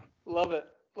cap. Love it.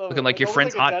 Looking like your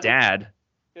friend's hot dad.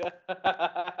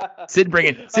 Yeah. Sid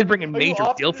bringing major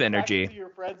DILF energy. To your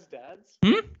friend's dads?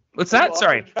 What's that?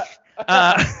 Sorry.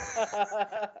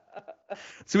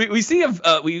 So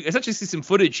we essentially see some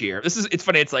footage here. It's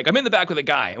funny. It's like I'm in the back with a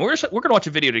guy, and we're gonna watch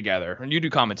a video together, and you do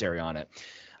commentary on it.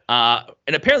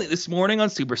 And apparently this morning on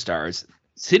Superstars,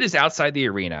 Sid is outside the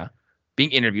arena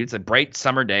being interviewed. It's a bright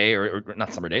summer day, or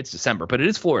not summer day, it's December, but it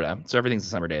is Florida, so everything's a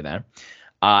summer day then.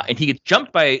 And he gets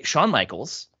jumped by Shawn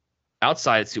Michaels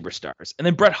outside Superstars. And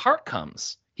then Bret Hart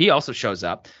comes. He also shows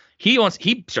up. He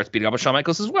starts beating up on Shawn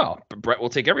Michaels as well. But Bret will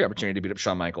take every opportunity to beat up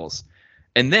Shawn Michaels.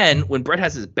 And then when Bret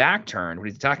has his back turned, when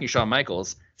he's attacking Shawn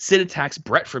Michaels, Sid attacks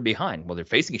Bret from behind. Well, they're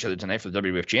facing each other tonight for the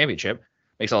WWF Championship.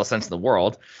 Makes all the sense in the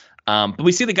world. But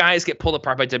we see the guys get pulled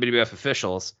apart by WWF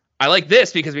officials. I like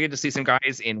this because we get to see some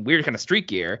guys in weird kind of street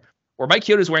gear. Or Mike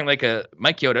Chioda's wearing like a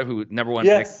Mike Chioda, who never won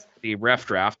the ref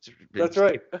draft. That's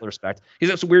right. Respect. He's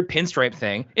got some weird pinstripe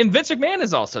thing. And Vince McMahon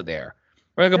is also there.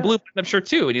 Wearing a blue button-up shirt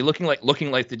too, and he looking like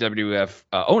the WWF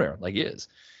owner, like he is.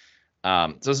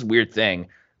 So this is a weird thing.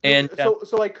 And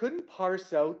so I couldn't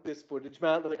parse out this footage,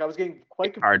 man. Like I was getting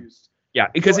quite confused. Hard. Yeah,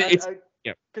 because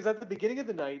because at the beginning of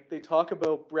the night, they talk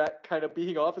about Bret kind of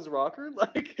being off his rocker.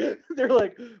 Like, they're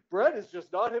like, Bret is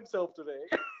just not himself today.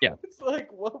 Yeah. It's like,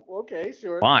 well, okay,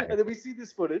 sure. Why? And then we see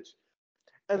this footage.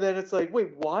 And then it's like,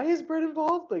 wait, why is Bret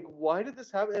involved? Like, why did this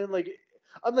happen? And like,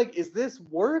 I'm like, is this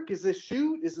work? Is this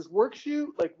shoot? Is this work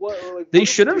shoot? Like, what? Like, they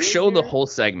should have showed the whole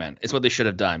segment. Is what they should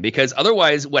have done. Because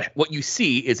otherwise, what you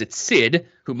see is it's Sid,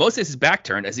 who most of his back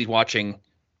turned as he's watching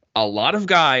a lot of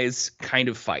guys kind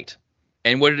of fight.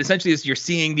 And what it essentially is, you're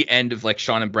seeing the end of like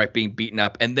Shawn and Bret being beaten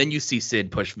up, and then you see Sid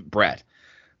push Bret.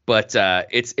 But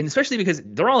and especially because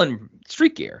they're all in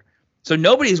street gear, so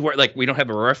nobody's wearing, like, we don't have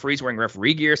a referees wearing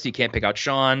referee gear, so you can't pick out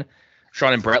Shawn.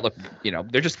 Shawn and Bret look,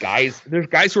 they're just guys. There's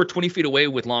guys who are 20 feet away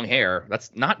with long hair.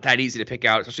 That's not that easy to pick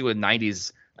out, especially with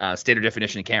 90s standard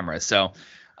definition cameras. So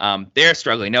they're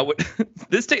struggling. Now,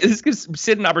 this gives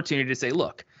Sid an opportunity to say,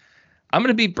 look, I'm going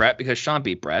to beat Bret because Shawn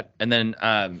beat Bret, and then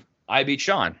I beat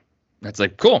Shawn. That's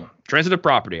like, cool, transitive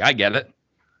property. I get it.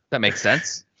 That makes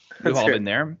sense. We've all been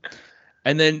there.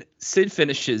 And then Sid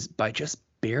finishes by just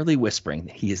barely whispering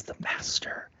that he is the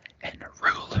master and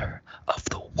ruler of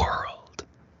the world.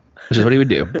 Which is what he would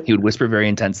do. He would whisper very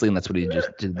intensely, and that's what he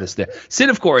just did this there. Sid,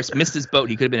 of course, missed his boat.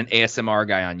 He could have been an ASMR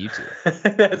guy on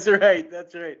YouTube. That's right.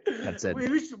 That's it.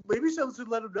 Maybe someone should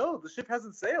let him know. The ship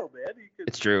hasn't sailed, man.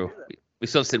 It's true. We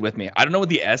still have Sid with me. I don't know what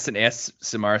the S in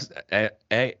ASMR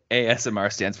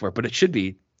stands for, but it should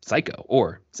be Sycho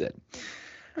or Sid.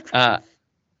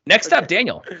 Next up,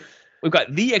 Daniel. We've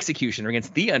got The Executioner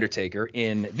against The Undertaker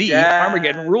in the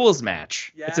Armageddon Rules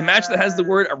match. It's a match that has the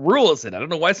word rules in it. I don't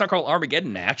know why it's not called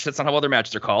Armageddon match. That's not how other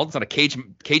matches are called. It's not a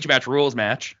cage match rules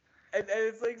match. And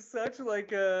it's like such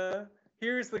like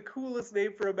here's the coolest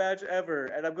name for a match ever,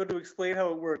 and I'm going to explain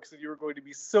how it works, and you're going to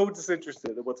be so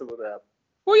disinterested in what's about to happen.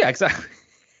 Well, yeah, exactly.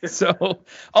 So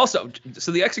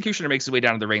The Executioner makes his way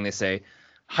down to the ring. They say,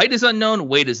 height is unknown,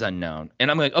 weight is unknown. And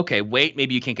I'm like, okay, weight,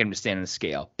 maybe you can't get him to stand on a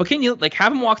scale. But can you like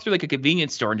have him walk through like a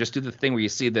convenience store and just do the thing where you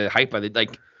see the height by the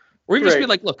like, or even just be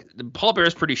like, look, Paul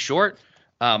Bearer's pretty short.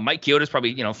 Mike Chioda's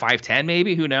probably 5'10",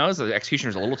 maybe. Who knows? The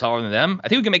Executioner's a little taller than them. I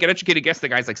think we can make an educated guess. The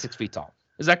guy's like 6 feet tall.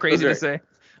 Is that crazy to say?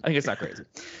 I think it's not crazy.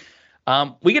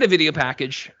 We get a video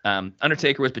package.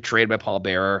 Undertaker was betrayed by Paul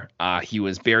Bearer. He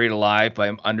was buried alive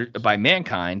by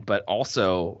Mankind, but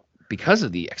also because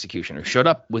of the Executioner showed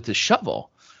up with his shovel.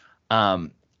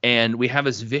 And we have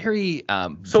this very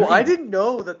I didn't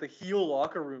know that the heel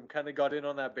locker room kind of got in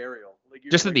on that burial. Like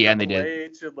just at the end they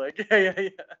did. Yeah.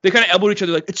 They kind of elbowed each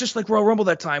other like it's just like Royal Rumble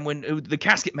that time when the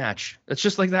casket match. It's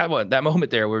just like that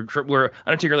moment there where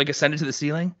Undertaker like ascended to the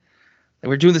ceiling. And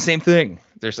we're doing the same thing.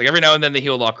 There's like every now and then the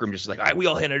heel locker room just like, all right, we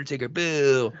all hit Undertaker,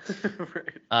 boo.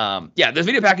 Right. This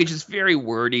video package is very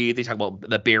wordy. They talk about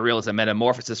the burial as a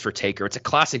metamorphosis for Taker. It's a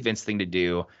classic Vince thing to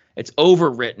do. It's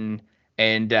overwritten.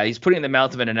 And he's putting it in the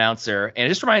mouth of an announcer. And it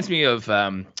just reminds me of, I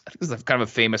think this is kind of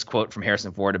a famous quote from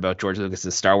Harrison Ford about George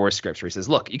Lucas's Star Wars scripts where he says,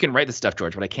 look, you can write this stuff,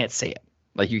 George, but I can't say it.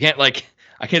 Like, you can't, like,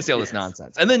 I can't say all this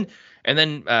nonsense. And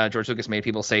then George Lucas made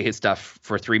people say his stuff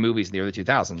for 3 movies in the early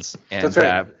 2000s. And that's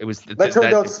right. It was that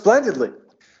turned out splendidly.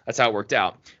 That's how it worked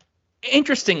out.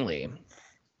 Interestingly,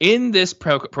 in this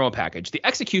promo package, the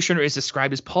Executioner is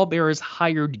described as Paul Bearer's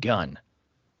hired gun.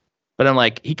 But I'm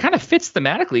like, he kind of fits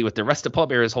thematically with the rest of Paul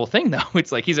Bearer's whole thing, though.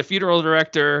 It's like he's a funeral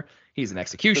director. He's an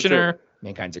executioner.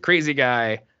 Mankind's a crazy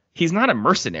guy. He's not a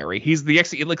mercenary. He's the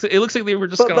it looks like they were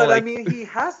just going to like. But I mean, he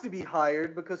has to be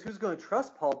hired because who's going to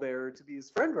trust Paul Bearer to be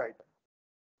his friend right now?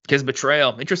 His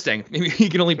betrayal. Interesting. Maybe he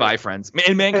can only buy friends.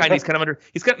 And Mankind, Mankind's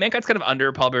kind of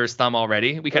under Paul Bearer's thumb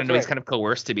already. We kind of know he's kind of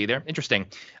coerced to be there. Interesting.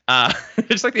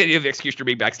 Just like the idea of the Executioner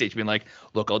being backstage, being like,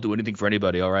 "Look, I'll do anything for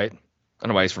anybody. All right." I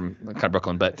don't know why he's from kind of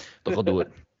Brooklyn, but look, I'll do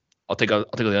it. I'll take the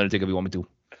Undertaker if you want me to.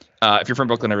 If you're from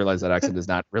Brooklyn, I realize that accent is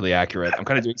not really accurate. I'm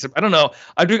kind of doing some. I don't know.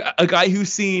 I'm doing a guy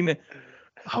who's seen.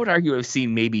 I would argue I've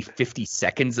seen maybe 50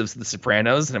 seconds of The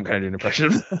Sopranos, and I'm kind of doing an impression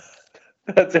of.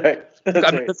 That's right.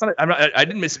 I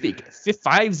didn't misspeak.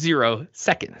 50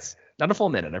 seconds, not a full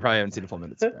minute. I probably haven't seen a full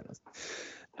minute of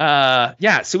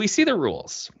Sopranos. So we see the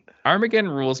rules.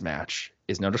 Armageddon Rules match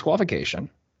is no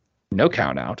disqualification, no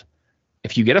count out.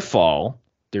 If you get a fall,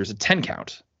 there's a 10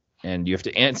 count, and you have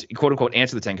to answer, quote unquote,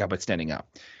 answer the 10 count by standing up.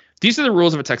 These are the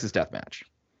rules of a Texas death match.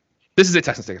 This is a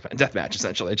Texas death match,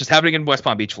 essentially. It's just happening in West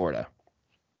Palm Beach, Florida.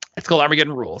 It's called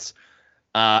Armageddon Rules.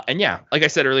 And yeah, like I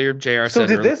said earlier, JR said. So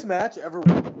did this match ever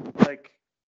like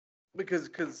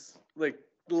because like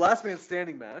the last man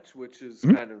standing match, which is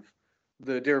kind of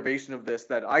the derivation of this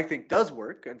that I think does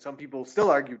work, and some people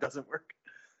still argue doesn't work.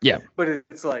 Yeah, but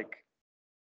it's like.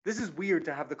 This is weird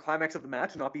to have the climax of the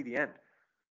match not be the end.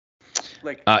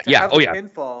 Like,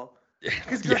 pinfall.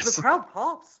 Because the crowd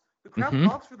pops. The crowd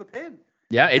pops for the pin.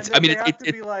 Yeah, it's. They have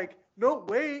to be like, no,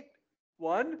 wait,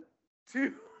 1,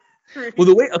 2, 3. Well,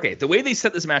 the way they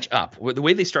set this match up, the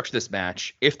way they structure this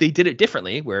match, if they did it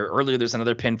differently, where earlier there's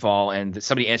another pinfall and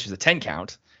somebody answers a 10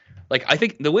 count, like I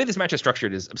think the way this match is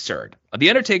structured is absurd. The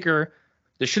Undertaker,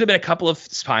 there should have been a couple of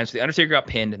times where the Undertaker got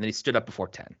pinned and then he stood up before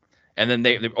 10. And then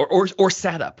they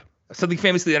sat up, something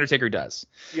famously the Undertaker does.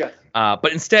 Yeah.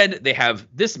 But instead they have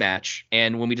this match,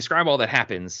 and when we describe all that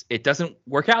happens, it doesn't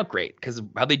work out great because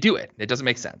how they do it. It doesn't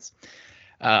make sense.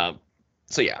 This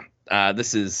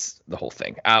is the whole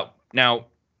thing. Now,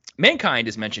 Mankind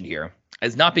is mentioned here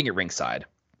as not being at ringside,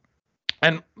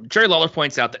 and Jerry Lawler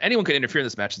points out that anyone can interfere in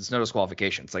this match. There's no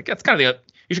disqualification. It's like that's kind of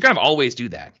you should kind of always do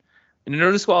that. In a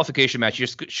no disqualification match, you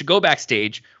just should go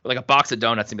backstage with like a box of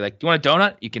donuts and be like, do you want a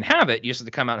donut? You can have it. You just have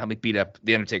to come out and help me beat up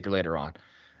The Undertaker later on.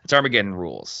 It's Armageddon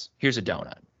Rules. Here's a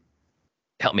donut.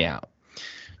 Help me out.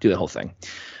 Do the whole thing.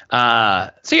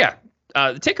 The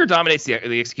Taker dominates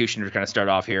the Executioner to kind of start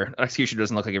off here. Executioner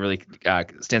doesn't look like it really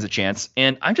stands a chance.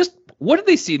 And what did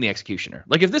they see in the Executioner?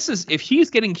 Like if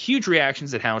he's getting huge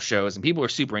reactions at house shows and people are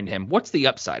super into him, what's the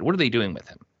upside? What are they doing with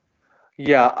him?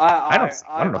 Yeah, I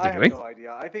don't know what they're doing. I have no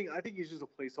idea. I think he's just a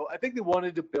placeholder. I think they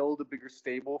wanted to build a bigger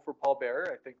stable for Paul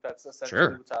Bearer. I think that's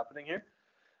essentially what's happening here.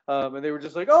 And they were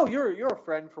just like, "Oh, you're a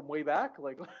friend from way back.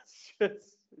 Like, let's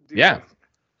just do this."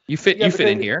 You fit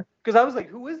in here. Because I was like,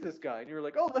 "Who is this guy?" And you were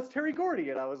like, "Oh, that's Terry Gordy."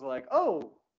 And I was like,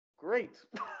 "Oh, great."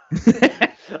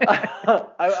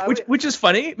 Which is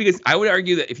funny because I would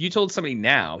argue that if you told somebody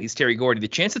now he's Terry Gordy, the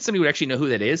chance that somebody would actually know who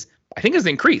that is, I think, has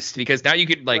increased because now you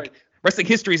could wrestling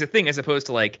history is a thing as opposed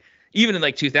to like even in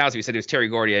like 2000 you said it was Terry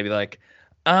Gordy, I'd be like,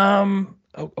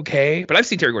 okay, but I've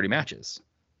seen Terry Gordy matches.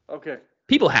 Okay.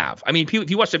 People have. I mean, if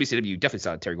you watch WCW, you definitely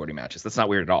saw Terry Gordy matches. That's not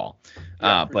weird at all.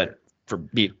 Yeah, but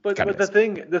me, but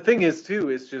the thing is too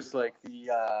is just like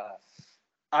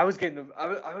I was getting the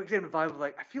vibe of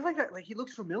like I feel like that like he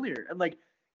looks familiar and like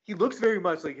he looks very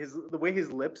much like the way his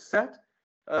lips set,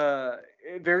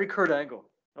 very Kurt Angle.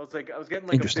 I was getting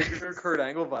like a bigger Kurt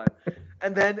Angle vibe,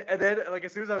 and then like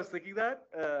as soon as I was thinking that,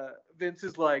 Vince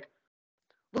is like,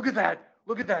 look at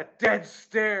that dead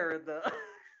stare and the.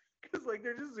 Because like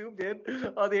they're just zoomed in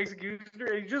on the executioner,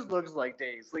 and he just looks like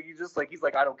dazed. Like he's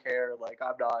like I don't care. Like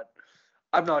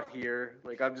I'm not here.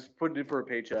 Like I'm just putting in for a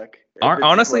paycheck.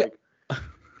 Honestly,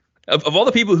 of all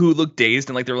the people who look dazed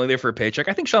and like they're only there for a paycheck,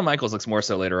 I think Shawn Michaels looks more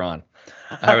so later on.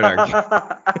 I would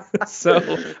argue.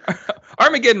 So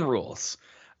Armageddon Rules.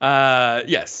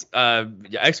 Yes.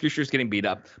 Executioner's getting beat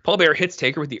up. Paul Bearer hits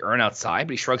Taker with the urn outside,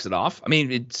 but he shrugs it off. I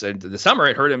mean, it's the summer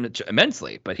it hurt him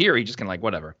immensely, but here he just kind of like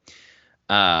whatever.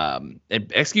 And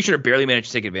Executioner barely managed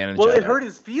to take advantage of it. Well, it hurt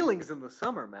his feelings in the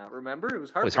summer, Matt. Remember? It was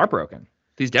heartbroken. He's heartbroken.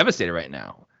 He's devastated right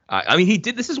now. I mean,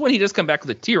 this is when he does come back with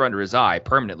a tear under his eye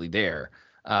permanently there,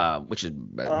 which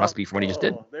must be from what he just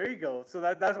did. There you go. So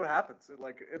that's what happens.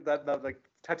 Like that like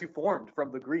tattoo formed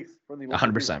from the grief, from the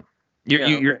 100%.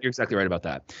 You're exactly right about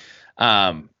that.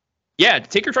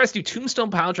 Taker tries to do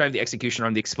tombstone pile drive the Executioner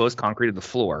on the exposed concrete of the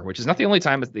floor, which is not the only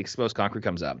time that the exposed concrete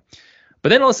comes up. But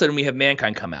then all of a sudden we have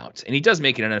Mankind come out, and he does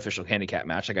make it an unofficial handicap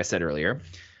match, like I said earlier.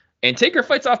 And Taker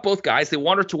fights off both guys. They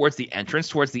wander towards the entrance,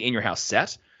 towards the In Your House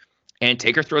set. And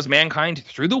Taker throws Mankind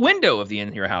through the window of the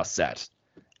In Your House set.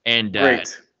 And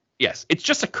yes, it's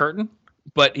just a curtain,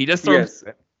 but he does throw him.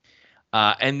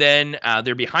 And then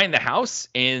they're behind the house,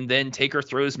 and then Taker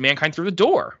throws Mankind through the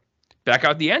door, back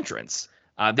out the entrance.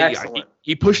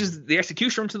 He pushes the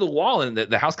Executioner into the wall, and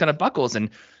the house kind of buckles,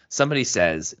 and somebody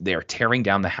says they're tearing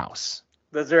down the house.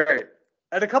 That's right.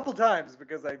 And a couple times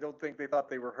because I don't think they thought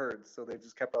they were heard, so they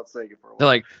just kept on saying it for a while. They're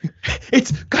like,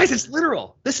 it's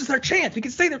literal. This is their chance. We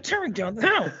can say they're tearing down the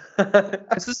house.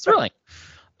 This is thrilling.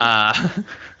 I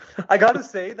gotta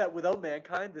say that without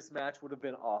Mankind, this match would have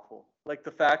been awful. Like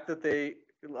the fact that they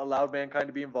allowed Mankind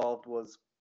to be involved was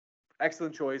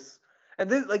excellent choice. And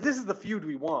this is the feud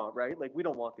we want, right? Like we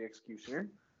don't want the Executioner.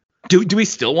 Do we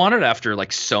still want it after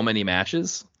like so many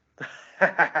matches?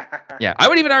 Yeah, I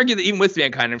would even argue that even with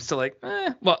Mankind, I'm still like,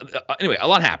 anyway, a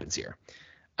lot happens here.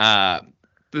 So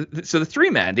the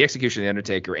three men, the Executioner, the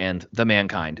Undertaker, and the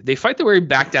Mankind, they fight their way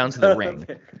back down to the ring.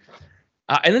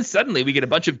 And then suddenly we get a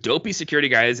bunch of dopey security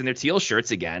guys in their teal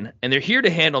shirts again, and they're here to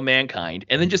handle Mankind.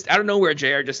 And then just out of nowhere,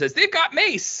 JR just says, they've got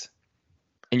mace.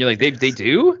 And you're like, they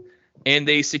do? And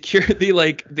they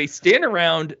they stand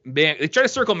around, they try to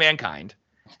circle Mankind.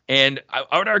 And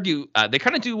I would argue they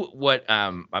kind of do what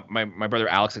my brother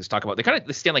Alex likes to talk about.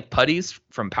 They stand like putties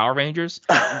from Power Rangers.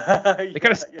 They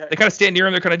kind of stand near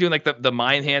him. They're kind of doing like the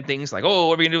mind hand things, like, oh,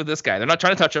 what are we gonna do with this guy? They're not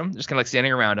trying to touch him. They're just kind of like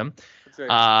standing around him.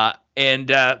 Right.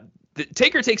 The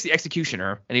Taker takes the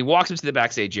Executioner and he walks into the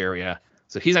backstage area.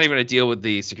 So he's not even gonna deal with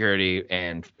the security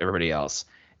and everybody else.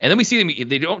 And then we see them.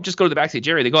 They don't just go to the backstage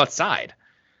area. They go outside.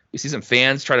 We see some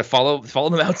fans try to follow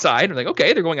them outside. We're like,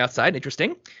 okay, they're going outside.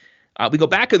 Interesting. We go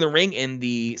back in the ring, and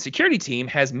the security team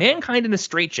has Mankind in a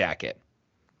straitjacket.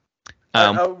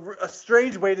 A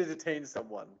strange way to detain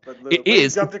someone, but it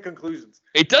is. Jump to conclusions.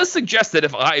 It does suggest that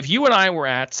if you and I were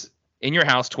at In Your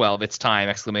House 12, it's time! !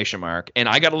 And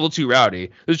I got a little too rowdy,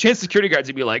 there's a chance security guards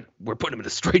would be like, "We're putting him in a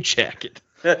straitjacket."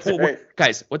 That's right.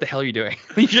 Guys, what the hell are you doing?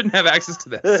 You shouldn't have access to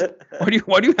this.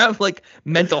 Why do you have like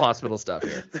mental hospital stuff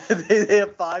here? They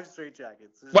have 5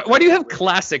 straitjackets. Why do you have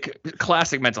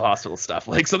classic mental hospital stuff,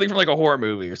 like something from like a horror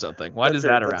movie or something? Why does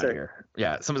that around here?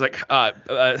 Yeah, someone's like,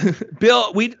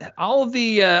 Bill, we're out of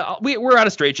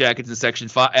straitjackets in section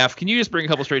F. Can you just bring a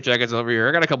couple straitjackets over here?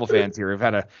 I got a couple fans here.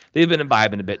 They've been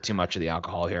imbibing a bit too much of the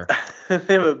alcohol here.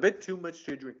 They have a bit too much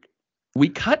to drink. We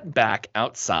cut back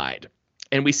outside.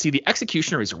 And we see the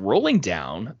Executioner is rolling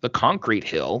down the concrete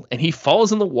hill, and he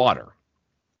falls in the water.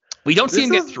 We don't see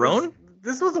him get thrown.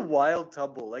 This was a wild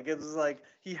tumble. Like, it was like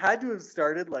he had to have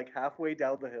started like halfway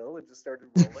down the hill and just started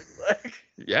rolling. Like,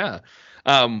 yeah.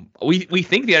 We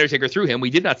think the Undertaker threw him. We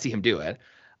did not see him do it.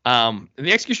 And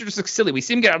the executioner just looks silly. We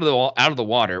see him get out of the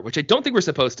water, which I don't think we're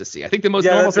supposed to see. I think the most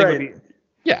normal thing would be,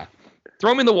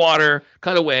 throw him in the water,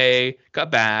 cut away,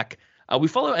 cut back. We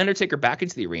follow Undertaker back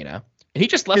into the arena, and he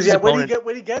just left his opponent.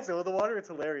 When he gets out of the water, it's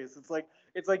hilarious. It's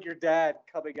like your dad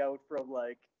coming out from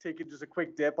like taking just a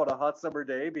quick dip on a hot summer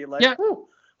day, being like, "Ooh,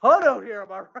 hot out here,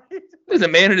 am I right?" There's a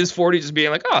man in his 40s just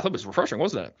being like, "Oh, I thought it was refreshing,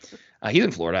 wasn't it?" He's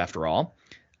in Florida after all.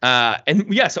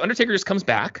 So Undertaker just comes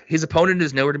back. His opponent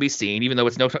is nowhere to be seen, even though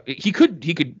he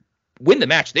could win the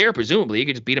match there, presumably. He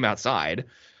could just beat him outside.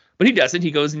 But he doesn't. He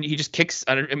goes and he just kicks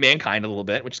Mankind a little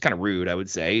bit, which is kind of rude, I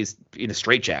would say. He's in a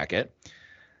straitjacket.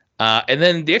 And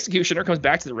then the executioner comes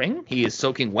back to the ring. He is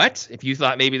soaking wet. If you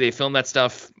thought maybe they filmed that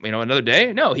stuff, another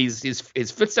day, no, his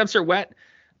footsteps are wet.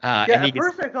 At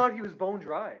first I thought he was bone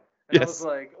dry. And I was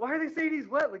like, why are they saying he's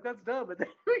wet? Like, that's dumb. And then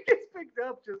he gets picked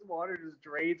up, just water just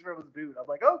drains from his boot. I'm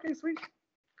like, okay, sweet.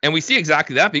 And we see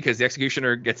exactly that because the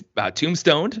executioner gets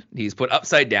tombstoned. He's put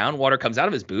upside down. Water comes out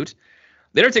of his boot.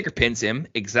 The Undertaker pins him.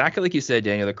 Exactly like you said,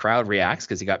 Daniel. The crowd reacts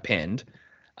because he got pinned.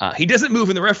 He doesn't move,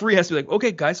 and the referee has to be like,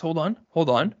 okay, guys, hold on.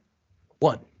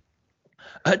 1,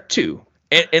 2.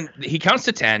 And he counts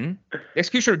to 10. The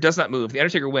executioner does not move. The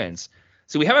Undertaker wins.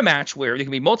 So we have a match where there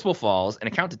can be multiple falls and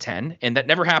a count to 10, and that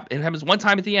never happened. It happens one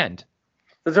time at the end.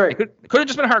 That's right. It could have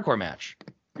just been a hardcore match.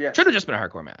 Yeah. Should have just been a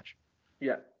hardcore match.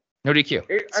 Yeah. No DQ.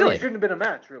 It shouldn't have been a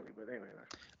match, really, but anyway.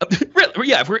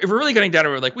 Yeah, if we're really getting down to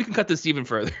it, we're like, we can cut this even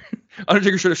further.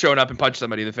 Undertaker should have shown up and punched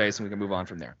somebody in the face, and we can move on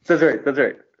from there. That's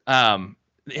right.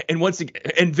 And once again,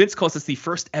 and Vince calls this the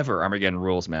first ever Armageddon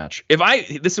Rules match.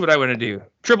 This is what I want to do.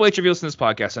 Triple H, if you listen to this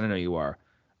podcast, and I know you are,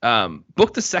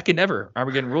 book the second ever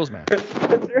Armageddon Rules match. That's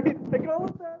right. Think all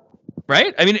of that.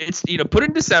 Right? I mean, it's put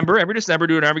in December. Every December,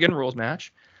 do an Armageddon Rules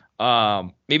match.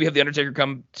 Maybe have the Undertaker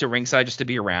come to ringside just to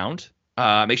be around.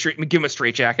 Make sure you give him a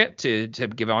straitjacket to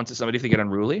give on to somebody if they get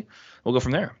unruly. We'll go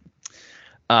from there.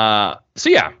 So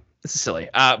yeah, this is silly.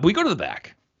 We go to the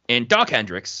back, and Doc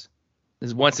Hendricks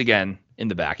is once again in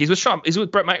the back. He's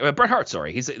with Bret Hart.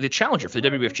 Sorry, he's the challenger for the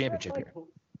WWF Championship here.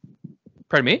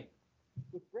 Pardon me?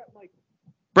 With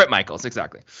Bret Michaels,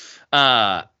 exactly.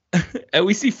 And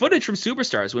we see footage from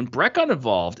Superstars when Bret got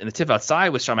involved in a tiff outside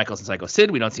with Shawn Michaels and Sycho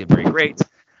Sid. We don't see it very great.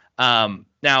 Now,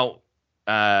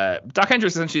 Doc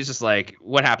Hendricks essentially is just like,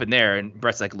 what happened there? And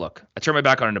Bret's like, look, I turned my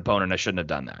back on an opponent. I shouldn't have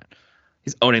done that.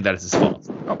 He's owning that it's his fault.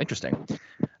 Oh, interesting.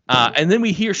 And then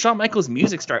we hear Shawn Michaels'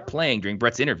 music start playing during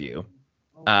Bret's interview.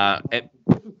 This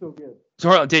is so good.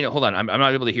 So Daniel, hold on. I'm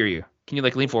not able to hear you. Can you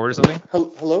lean forward or something?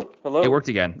 Hello? It worked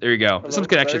again. There you go. Some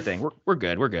connection thing. We're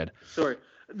good. Sorry.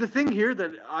 The thing here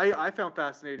that I found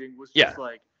fascinating was just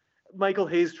like Michael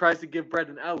Hayes tries to give Bret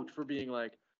an out for being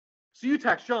like, so you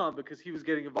attacked Shawn because he was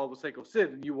getting involved with Sycho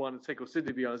Sid and you wanted Sycho Sid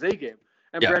to be on his A game.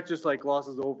 And Bret just like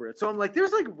glosses over it. So I'm like,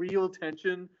 there's like real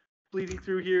tension bleeding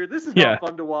through here. This is not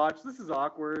fun to watch. This is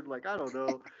awkward. Like, I don't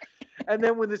know. And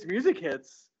then when this music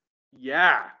hits,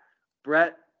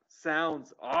 Bret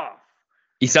sounds off.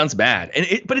 He sounds bad.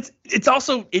 But it's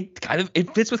also,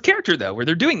 it fits with character though, where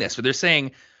they're doing this, where they're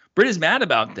saying Bret is mad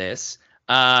about this.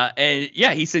 And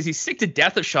he says he's sick to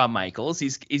death of Shawn Michaels.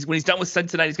 He's when he's done with Sid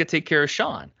tonight, he's gonna take care of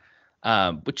Shawn.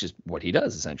 Which is what he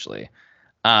does essentially.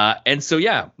 And so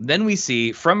then we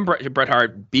see from Bret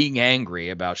Hart being angry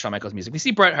about Shawn Michaels' music. We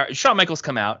see Shawn Michaels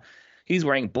come out. He's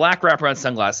wearing black wraparound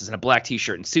sunglasses and a black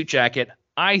t-shirt and suit jacket.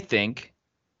 I think,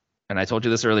 and I told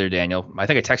you this earlier, Daniel, I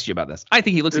think I texted you about this. I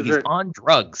think he looks like he's on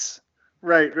drugs.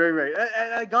 Right.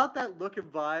 And I got that look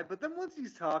and vibe, but then once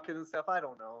he's talking and stuff, I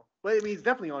don't know. Well, I mean, he's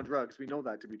definitely on drugs. We know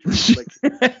that to be true. Like,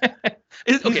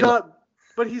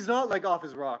 but he's not like off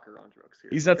his rocker on drugs here.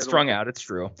 He's not strung out. It's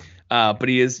true. But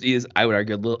he is. I would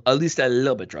argue at least a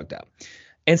little bit drugged out.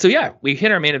 And so we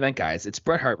hit our main event, guys. It's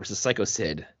Bret Hart versus Sycho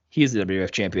Sid. He is the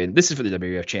WWF champion. This is for the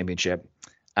WWF Championship.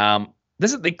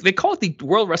 They call it the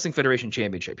World Wrestling Federation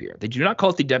Championship here. They do not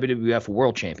call it the WWF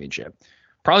World Championship.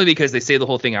 Probably because they say the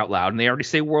whole thing out loud and they already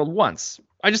say world once.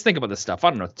 I just think about this stuff.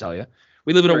 I don't know what to tell you.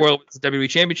 We live in a world with the WWE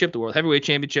Championship, the World Heavyweight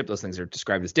Championship. Those things are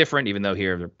described as different, even though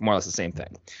here they're more or less the same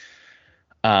thing.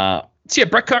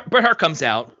 Bret Hart comes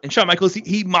out, and Shawn Michaels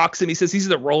he mocks him. He says he's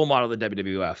the role model of the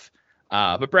WWF.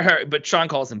 But Shawn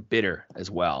calls him bitter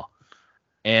as well.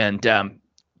 And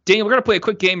Daniel, we're gonna play a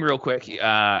quick game real quick.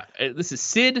 This is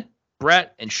Sid,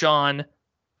 Bret, and Shawn.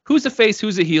 Who's the face?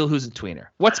 Who's the heel? Who's the tweener?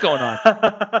 What's going on?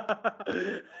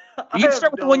 You can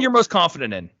start with the one you're most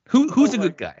confident in. Who's a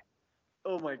good guy?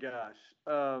 Oh my gosh,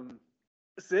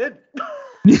 Sid.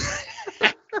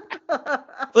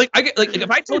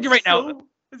 If I told you right now,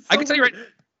 it's I can tell you right.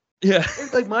 Yeah.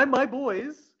 It's like my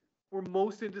boys were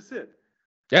most into Sid.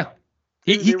 Yeah.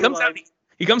 He comes out.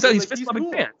 He comes out. He's fist bumping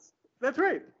cool. fans. That's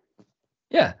right.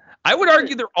 Yeah. I would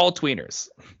argue they're all tweeners.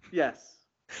 Yes.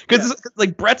 Because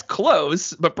like Bret's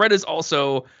close, but Bret is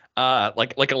also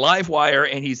like a live wire,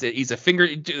 and he's a finger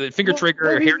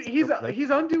trigger. No, he's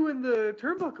undoing the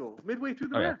turnbuckle midway through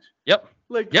the match. Yep.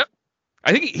 Like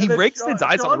I think he rakes Sid's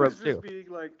eyes on the rope too.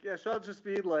 Sean's just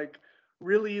being like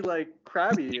really like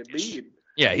crabby and mean.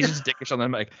 Yeah, he's just dickish on the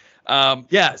mic.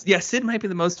 Sid might be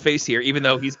the most face here, even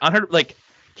though he's on her. Like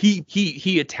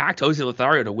he attacked Jose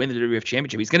Lothario to win the WWF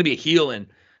Championship. He's going to be a heel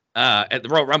at the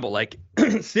Royal Rumble. Like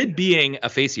Sid being a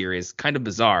face here is kind of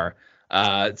bizarre.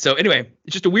 So anyway,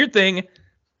 it's just a weird thing.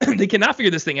 They cannot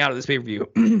figure this thing out at this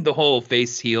pay-per-view. The whole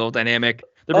face heel dynamic.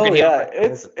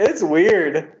 It's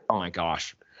weird. Oh my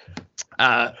gosh.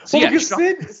 Because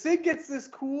Sid gets this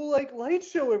cool like light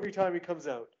show every time he comes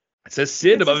out. It says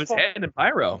Sid above his head in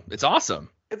pyro. It's awesome.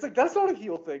 It's like, that's not a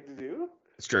heel thing to do.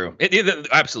 It's true.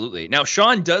 Absolutely. Now,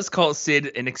 Shawn does call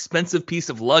Sid an expensive piece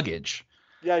of luggage.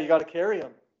 Yeah, you got to carry him.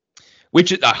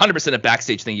 Which is 100% a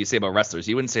backstage thing you say about wrestlers.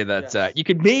 You wouldn't say that. Yes. You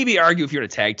could maybe argue if you're in a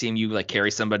tag team, you like carry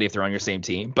somebody if they're on your same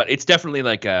team. But it's definitely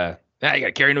like, you got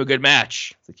to carry into a good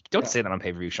match. Like, don't say that on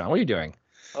pay-per-view, Shawn. What are you doing?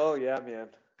 Oh, yeah, man.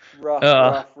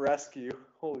 Rough rescue.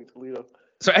 Holy Toledo.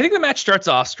 So I think the match starts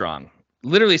off strong.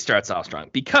 Literally starts off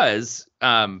strong because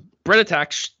Bret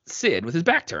attacks Sid with his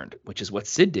back turned, which is what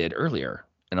Sid did earlier.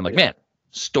 And I'm like, man,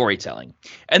 storytelling.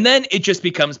 And then it just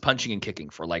becomes punching and kicking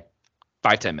for like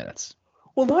 5-10 minutes.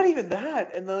 Well, not even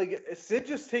that. And then, like, Sid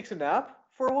just takes a nap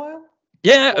for a while.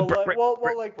 Yeah. While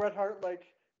Bret Hart like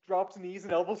drops knees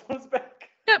and elbows on his back.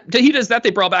 Yeah, he does that.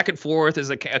 They brawl back and forth. There's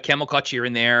a camel clutch here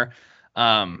and there.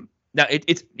 Now,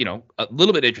 it's a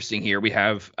little bit interesting here. We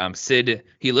have Sid.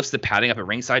 He lifts the padding up at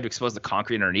ringside to expose the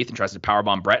concrete underneath and tries to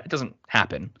powerbomb Bret. It doesn't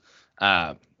happen.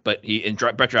 But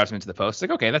Bret drives him into the post. It's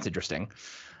like, okay, that's interesting.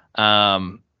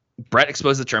 Bret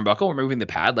exposes the turnbuckle, removing the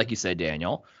pad, like you said,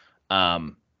 Daniel.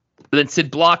 But then Sid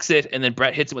blocks it, and then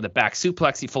Bret hits him with a back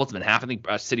suplex. He folds him in half. I think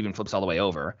Sid even flips all the way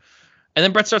over. And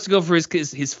then Bret starts to go for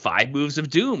his 5 moves of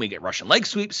doom. We get Russian leg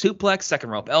sweep, suplex, second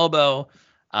rope elbow.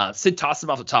 Sid tosses him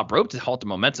off the top rope to halt the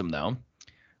momentum, though.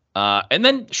 And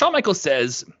then Shawn Michaels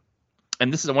says,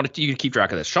 and this is, I want you to keep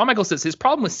track of this. Shawn Michaels says his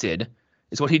problem with Sid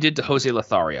is what he did to Jose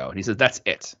Lothario. And he says, that's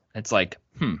it. And it's like,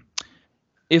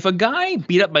 if a guy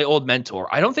beat up my old mentor,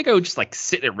 I don't think I would just like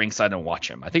sit at ringside and watch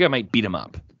him. I think I might beat him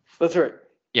up. That's right.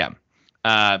 Yeah.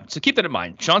 So keep that in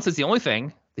mind. Shawn says the only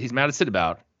thing that he's mad at Sid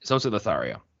about is Jose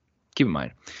Lothario. Keep in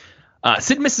mind.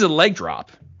 Sid misses a leg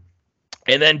drop.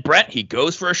 And then Bret, he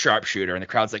goes for a sharpshooter, and the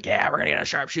crowd's like, yeah, we're going to get a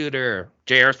sharpshooter.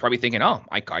 JR's probably thinking, oh,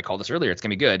 I called this earlier. It's going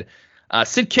to be good.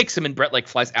 Sid kicks him, and Bret, like,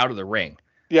 flies out of the ring.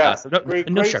 Yeah, great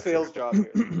sales job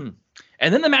here.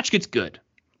 And then the match gets good.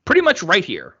 Pretty much right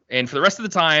here. And for the rest of the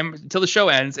time, until the show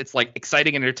ends, it's, like,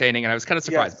 exciting and entertaining, and I was kind of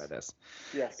surprised by this.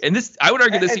 Yes. And this, I would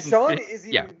argue this even...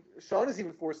 Shawn is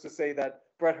even forced to say that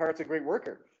Bret Hart's a great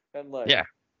worker. And, like,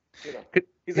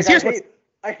 he's like,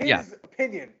 I hate his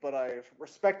opinion, but I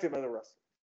respect him as a wrestler.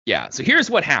 Yeah, so here's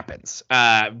what happens.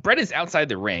 Bret is outside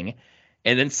the ring,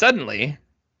 and then suddenly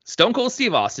Stone Cold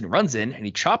Steve Austin runs in, and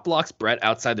he chop blocks Bret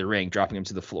outside the ring, dropping him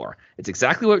to the floor. It's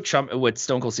exactly what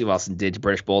Stone Cold Steve Austin did to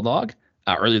British Bulldog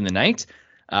earlier in the night.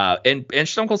 And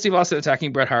Stone Cold Steve Austin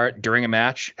attacking Bret Hart during a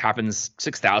match happens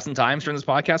 6,000 times during this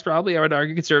podcast, probably, I would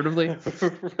argue conservatively.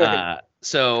 Right.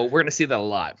 So we're going to see that a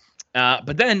lot.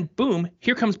 But then, boom,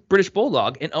 here comes British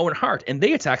Bulldog and Owen Hart, and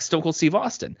they attack Stone Cold Steve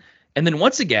Austin. And then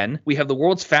once again, we have the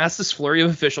world's fastest flurry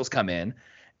of officials come in,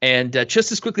 and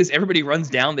just as quickly as everybody runs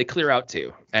down, they clear out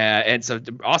too. And so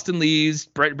Austin leaves,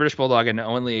 British Bulldog and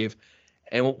Owen leave,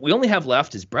 and what we only have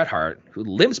left is Bret Hart, who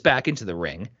limps back into the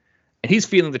ring, and he's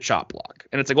feeling the chop block.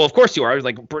 And it's like, well, of course you are.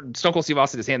 Like Stone Cold Steve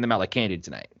Austin is handing them out like candy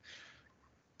tonight.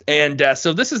 And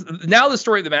so this is now the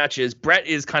story of the match is Bret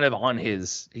is kind of on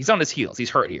his heels. He's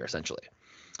hurt here, essentially.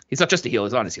 He's not just a heel,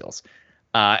 he's on his heels.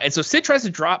 And so Sid tries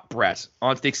to drop Bret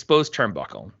onto the exposed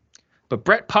turnbuckle, but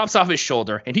Bret pops off his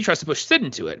shoulder and he tries to push Sid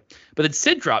into it. But then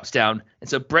Sid drops down, and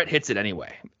so Bret hits it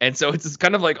anyway. And so it's this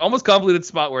kind of like almost convoluted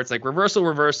spot where it's like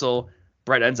reversal.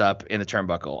 Bret ends up in the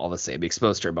turnbuckle all the same, the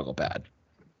exposed turnbuckle pad.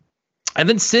 And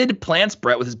then Sid plants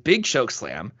Bret with his big choke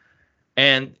slam.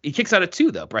 And he kicks out at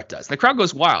 2, though. Bret does. And the crowd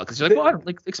goes wild because you're like, well,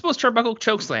 like exposed turnbuckle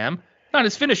choke slam, not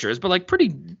his finishers, but like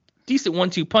pretty decent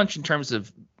 1-2 punch in terms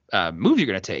of move you're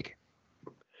going to take.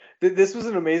 This was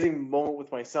an amazing moment with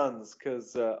my sons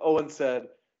because Owen said,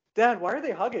 Dad, why are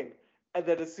they hugging? And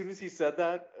then as soon as he said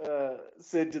that,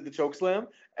 Sid did the choke slam,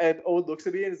 and Owen looks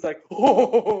at me and it's like,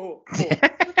 oh.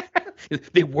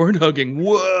 They weren't hugging.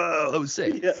 Whoa, that was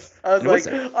sick. Yeah, I was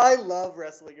like, I love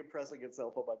wrestling impressing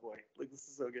itself on my boy. Like, this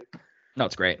is so good. No,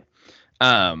 it's great.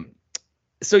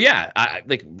 So yeah,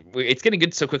 like it's getting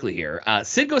good so quickly here.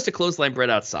 Sid goes to clothesline Bret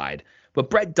outside, but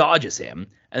Bret dodges him,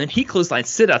 and then he clotheslines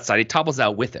Sid outside. He topples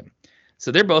out with him.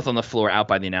 So they're both on the floor out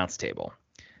by the announce table,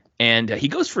 and he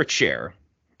goes for a chair,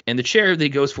 and the chair that he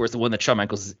goes for is the one that Shawn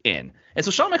Michaels is in. And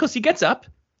so Shawn Michaels, he gets up,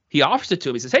 he offers it to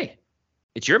him. He says, "Hey,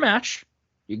 it's your match.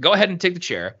 You go ahead and take the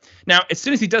chair." Now, as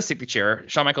soon as he does take the chair,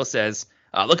 Shawn Michaels says,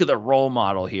 "Look at the role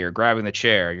model here, grabbing the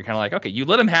chair." You're kind of like, okay, you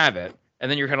let him have it, and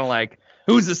then you're kind of like,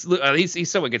 who's this?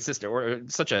 He's so inconsistent, or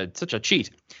such a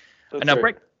cheat. And now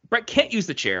right. Bret can't use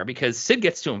the chair because Sid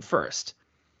gets to him first,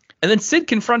 and then Sid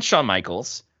confronts Shawn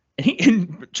Michaels,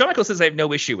 and Shawn Michaels says, "I have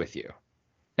no issue with you."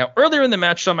 Now, earlier in the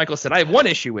match, Shawn Michaels said, "I have one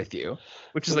issue with you,"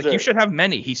 which is you should have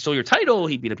many. He stole your title.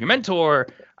 He beat up your mentor.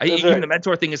 Even the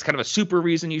mentor thing is kind of a super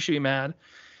reason you should be mad.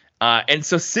 And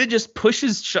so Sid just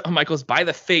pushes Shawn Michaels by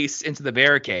the face into the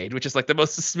barricade, which is like the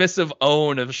most dismissive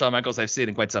own of Shawn Michaels I've seen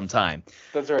in quite some time.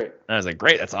 That's right. And I was like,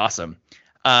 great, that's awesome.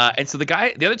 And so the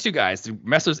other two guys, the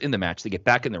wrestlers in the match, they get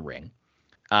back in the ring.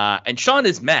 And Shawn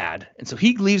is mad, and so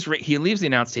he leaves the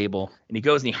announce table, and he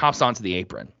goes and he hops onto the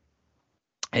apron.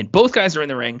 And both guys are in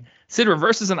the ring. Sid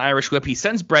reverses an Irish whip. He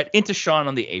sends Bret into Shawn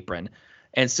on the apron.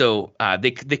 And so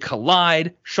they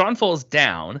collide. Shawn falls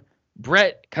down.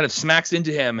 Bret kind of smacks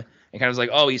into him and kind of is like,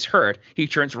 oh, he's hurt. He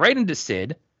turns right into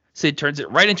Sid. Sid turns it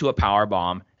right into a power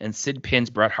bomb, and Sid pins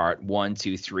Bret Hart 1,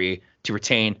 2, 3 to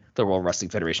retain the World Wrestling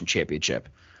Federation Championship.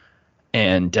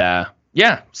 And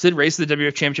Sid raises the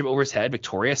WWF Championship over his head,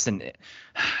 victorious, and it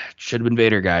should have been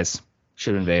Vader, guys.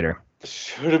 Should have been Vader.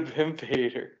 Should have been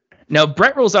Vader. Now,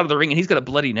 Bret rolls out of the ring, and he's got a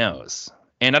bloody nose.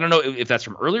 And I don't know if that's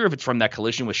from earlier, if it's from that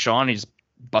collision with Shawn. He just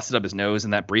busted up his nose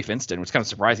in that brief instant, which was kind of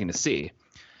surprising to see.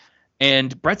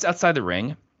 And Bret's outside the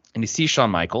ring, and he sees Shawn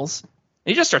Michaels.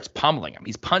 And he just starts pummeling him.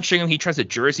 He's punching him. He tries to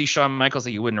jersey Shawn Michaels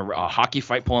like you would in a hockey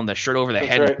fight, pulling the shirt over the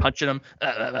head and punching him.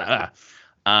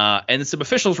 And some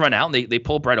officials run out, and they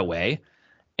pull Bret away.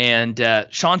 And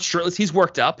Shawn's shirtless. He's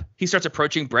worked up. He starts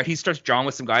approaching Bret. He starts jawing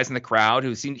with some guys in the crowd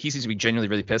he seems to be genuinely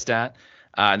really pissed at.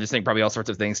 And they're saying probably all sorts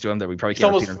of things to him that we probably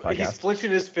can't repeat on the podcast. He's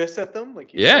flinching his fist at them.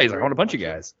 He's like, I want to punch you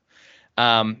guys.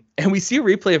 And we see a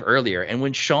replay of earlier. And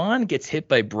when Shawn gets hit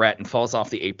by Bret and falls off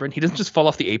the apron, he doesn't just fall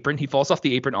off the apron. He falls off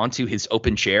the apron onto his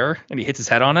open chair, and he hits his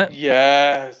head on it.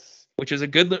 Yes. Which is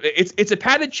it's a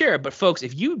padded chair. But, folks,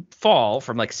 if you fall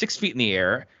from like 6 feet in the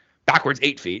air, backwards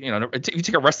 8 feet, if you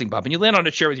take a wrestling bump and you land on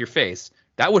a chair with your face,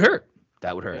 that would hurt.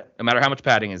 No matter how much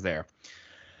padding is there.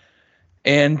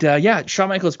 And, Shawn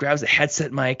Michaels grabs a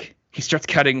headset mic. He starts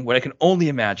cutting what I can only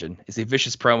imagine is a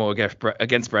vicious promo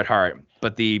against Bret Hart.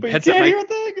 But the headset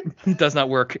mic does not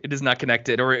work. It is not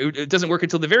connected. Or it doesn't work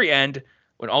until the very end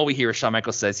when all we hear is Shawn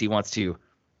Michaels says he wants to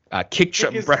kick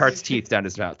Bret Hart's teeth down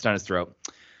his throat.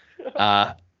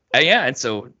 And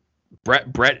so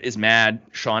Bret is mad.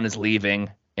 Shawn is leaving.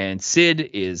 And Sid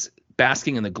is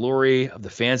basking in the glory of the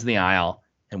fans in the aisle.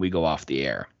 And we go off the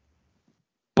air.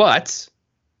 But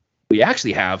we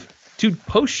actually have 2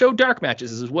 post-show dark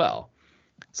matches as well.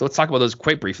 So let's talk about those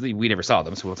quite briefly. We never saw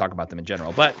them, so we'll talk about them in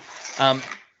general. But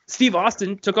Steve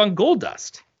Austin took on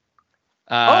Goldust.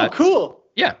 Cool.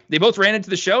 Yeah, they both ran into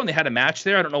the show, and they had a match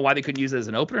there. I don't know why they couldn't use it as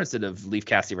an opener instead of Leaf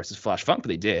Cassidy versus Flash Funk, but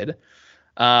they did.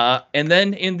 And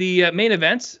then in the main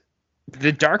event,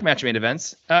 the dark match main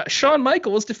events, Shawn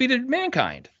Michaels defeated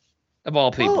Mankind, of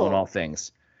all people and all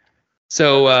things.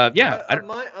 So,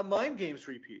 a Mind Games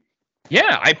repeat.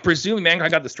 Yeah, I presume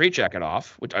Mankind got the straight jacket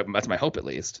off, which that's my hope at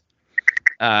least.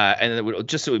 And it would,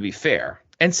 just so it would be fair.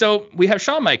 And so we have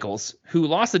Shawn Michaels, who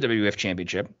lost the WWF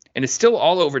Championship and is still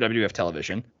all over WWF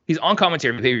television. He's on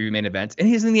commentary for the pay-per-view main event, and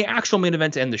he's in the actual main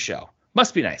event to end the show.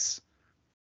 Must be nice.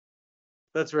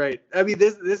 That's right. I mean,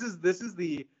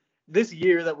 this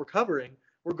year that we're covering,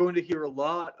 we're going to hear a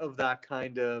lot of that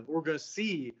kind of. We're going to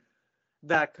see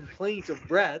that complaint of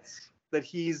Bret's that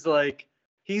he's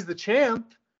the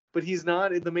champ, but he's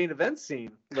not in the main event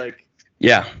scene.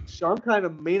 Shawn kind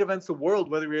of main events the world,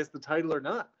 whether he has the title or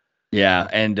not. Yeah,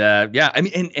 and I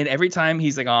mean, and every time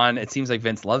he's on, it seems like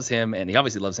Vince loves him, and he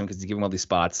obviously loves him because he's giving him all these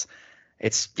spots. I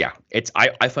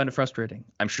find it frustrating.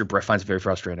 I'm sure Bret finds it very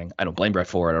frustrating. I don't blame Bret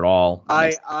for it at all.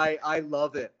 I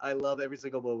love it. I love every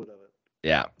single moment of it.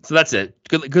 Yeah, so that's it.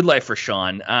 Good life for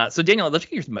Shawn. So Daniel, I'd love to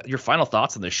get your final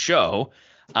thoughts on the show.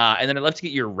 And then I'd love to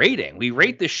get your rating. We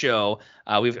rate this show.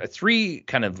 We have 3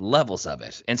 kind of levels of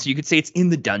it. And so you could say it's in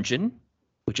the dungeon,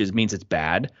 which means it's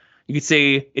bad. You could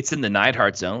say it's in the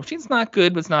Neidhart zone, which means it's not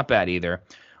good, but it's not bad either.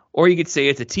 Or you could say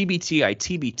it's a TBT,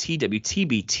 ITBT,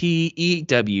 WTBT,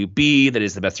 EWB. That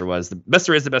is the best there was. The best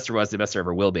there is, the best there was, the best there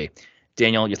ever will be.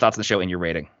 Daniel, your thoughts on the show and your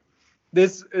rating.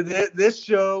 This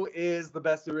show is the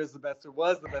best there is, the best there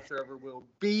was, the best there ever will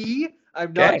be.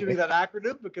 I'm not doing that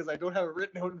acronym because I don't have it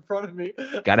written out in front of me.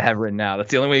 Gotta have it written out.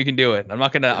 That's the only way you can do it. I'm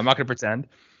not gonna pretend.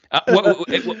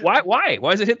 Why?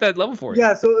 Why does it hit that level for you?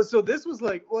 Yeah. So this was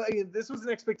like, well, this was an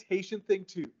expectation thing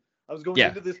too. I was going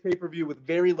into this pay-per-view with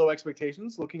very low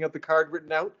expectations. Looking at the card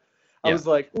written out, I was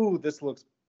like, ooh, this looks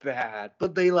bad.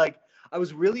 But I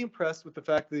was really impressed with the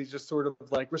fact that they just sort of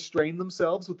like restrained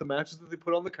themselves with the matches that they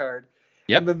put on the card.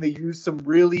 Yep. And then they used some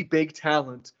really big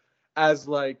talent as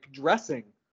like dressing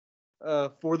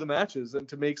for the matches and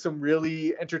to make some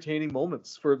really entertaining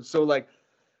moments. So like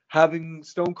having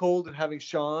Stone Cold and having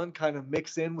Shawn kind of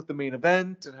mix in with the main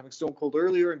event and having Stone Cold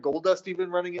earlier and Goldust even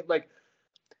running it. Like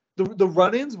the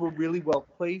run-ins were really well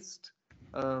placed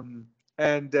and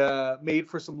made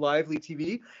for some lively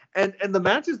TV. And the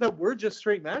matches that were just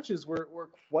straight matches were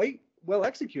quite well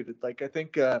executed. Like I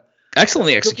think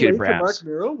excellently executed, perhaps. Mark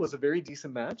Miro was a very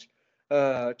decent match.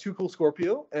 Too Cool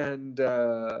Scorpio and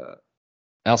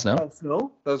Al Snow.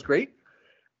 That was great.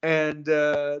 And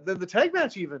then the tag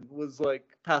match even was like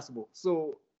passable.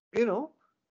 So,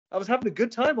 I was having a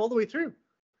good time all the way through.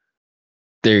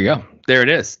 There you go. There it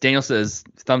is. Daniel says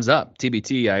thumbs up.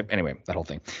 TBT. Anyway, that whole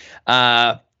thing.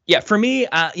 For me,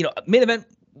 main event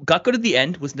got good at the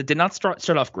end. Did not start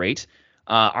off great.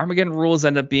 Armageddon Rules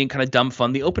ended up being kind of dumb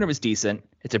fun. The opener was decent.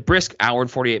 It's a brisk hour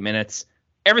and 48 minutes.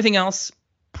 Everything else,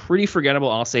 pretty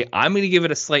forgettable. I'll say I'm going to give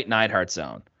it a slight Neidhart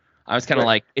zone. I was kind of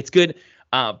like, it's good.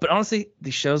 But honestly,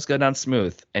 the shows go down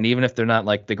smooth. And even if they're not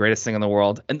like the greatest thing in the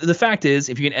world. And the fact is,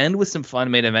 if you can end with some fun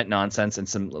main event nonsense and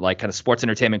some like kind of sports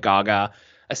entertainment gaga,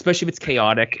 especially if it's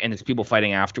chaotic and it's people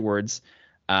fighting afterwards,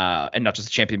 and not just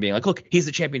the champion being like, look, he's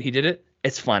the champion, he did it.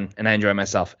 It's fun and I enjoy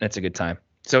myself and it's a good time.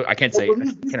 So I can't say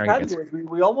these categories,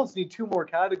 we almost need 2 more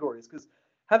categories because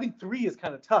having 3 is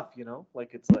kind of tough,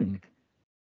 Like it's like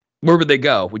where would they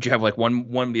go? Would you have like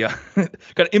one be kind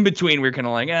of in between? We're kind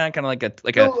of like kind of like a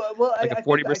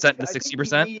 40% and a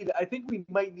 60%. I think we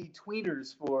might need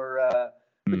tweeners for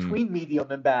between medium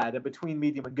and bad and between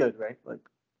medium and good, right? Like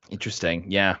interesting.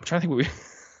 Yeah, I'm trying to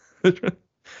think.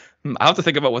 I'll have to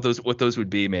think about what those would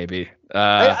be. Maybe.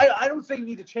 I don't think you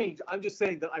need to change. I'm just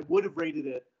saying that I would have rated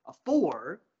it a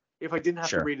 4 if I didn't have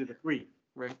to rate it a 3,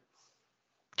 right?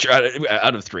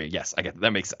 Out of 3, yes, I get that.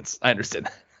 That makes sense. I understand.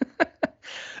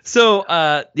 So,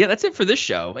 that's it for this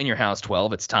show. In Your House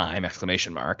 12, it's time! ! The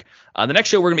next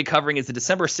show we're going to be covering is the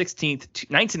December 16th,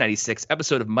 1996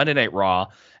 episode of Monday Night Raw,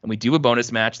 and we do a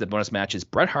bonus match. The bonus match is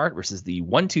Bret Hart versus the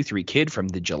 1-2-3 Kid from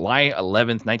the July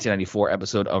 11th, 1994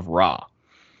 episode of Raw,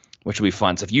 which will be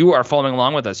fun. So if you are following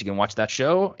along with us, you can watch that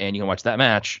show, and you can watch that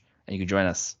match, and you can join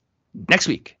us next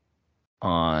week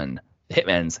on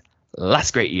Hitman's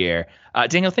Last Great Year.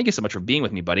 Daniel, thank you so much for being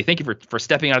with me, buddy. Thank you for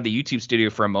stepping out of the YouTube studio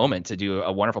for a moment to do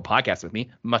a wonderful podcast with me.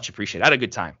 Much appreciated. I had a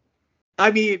good time.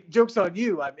 I mean, joke's on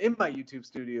you. I'm in my YouTube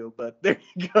studio, but there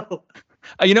you go.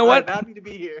 You know what? I'm happy to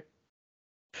be here.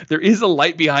 There is a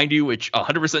light behind you, which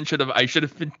 100% I should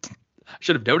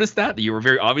have noticed that you were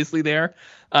very obviously there.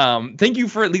 Thank you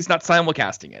for at least not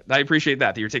simulcasting it. I appreciate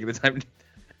that you're taking the time to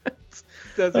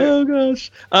Oh gosh.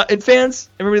 And fans,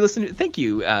 everybody listening, thank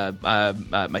you,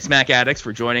 my Smack Addicts,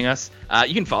 for joining us.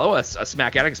 You can follow us,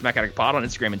 Smack Addict, Smack Addict Pod on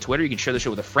Instagram and Twitter. You can share the show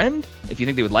with a friend if you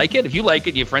think they would like it. If you like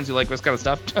it, you have friends who like this kind of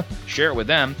stuff, share it with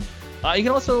them. You can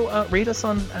also rate us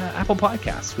on Apple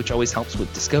Podcasts, which always helps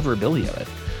with discoverability of it.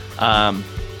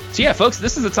 So yeah, folks,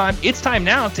 this is the time. It's time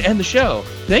now to end the show.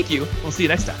 Thank you. We'll see you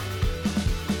next time.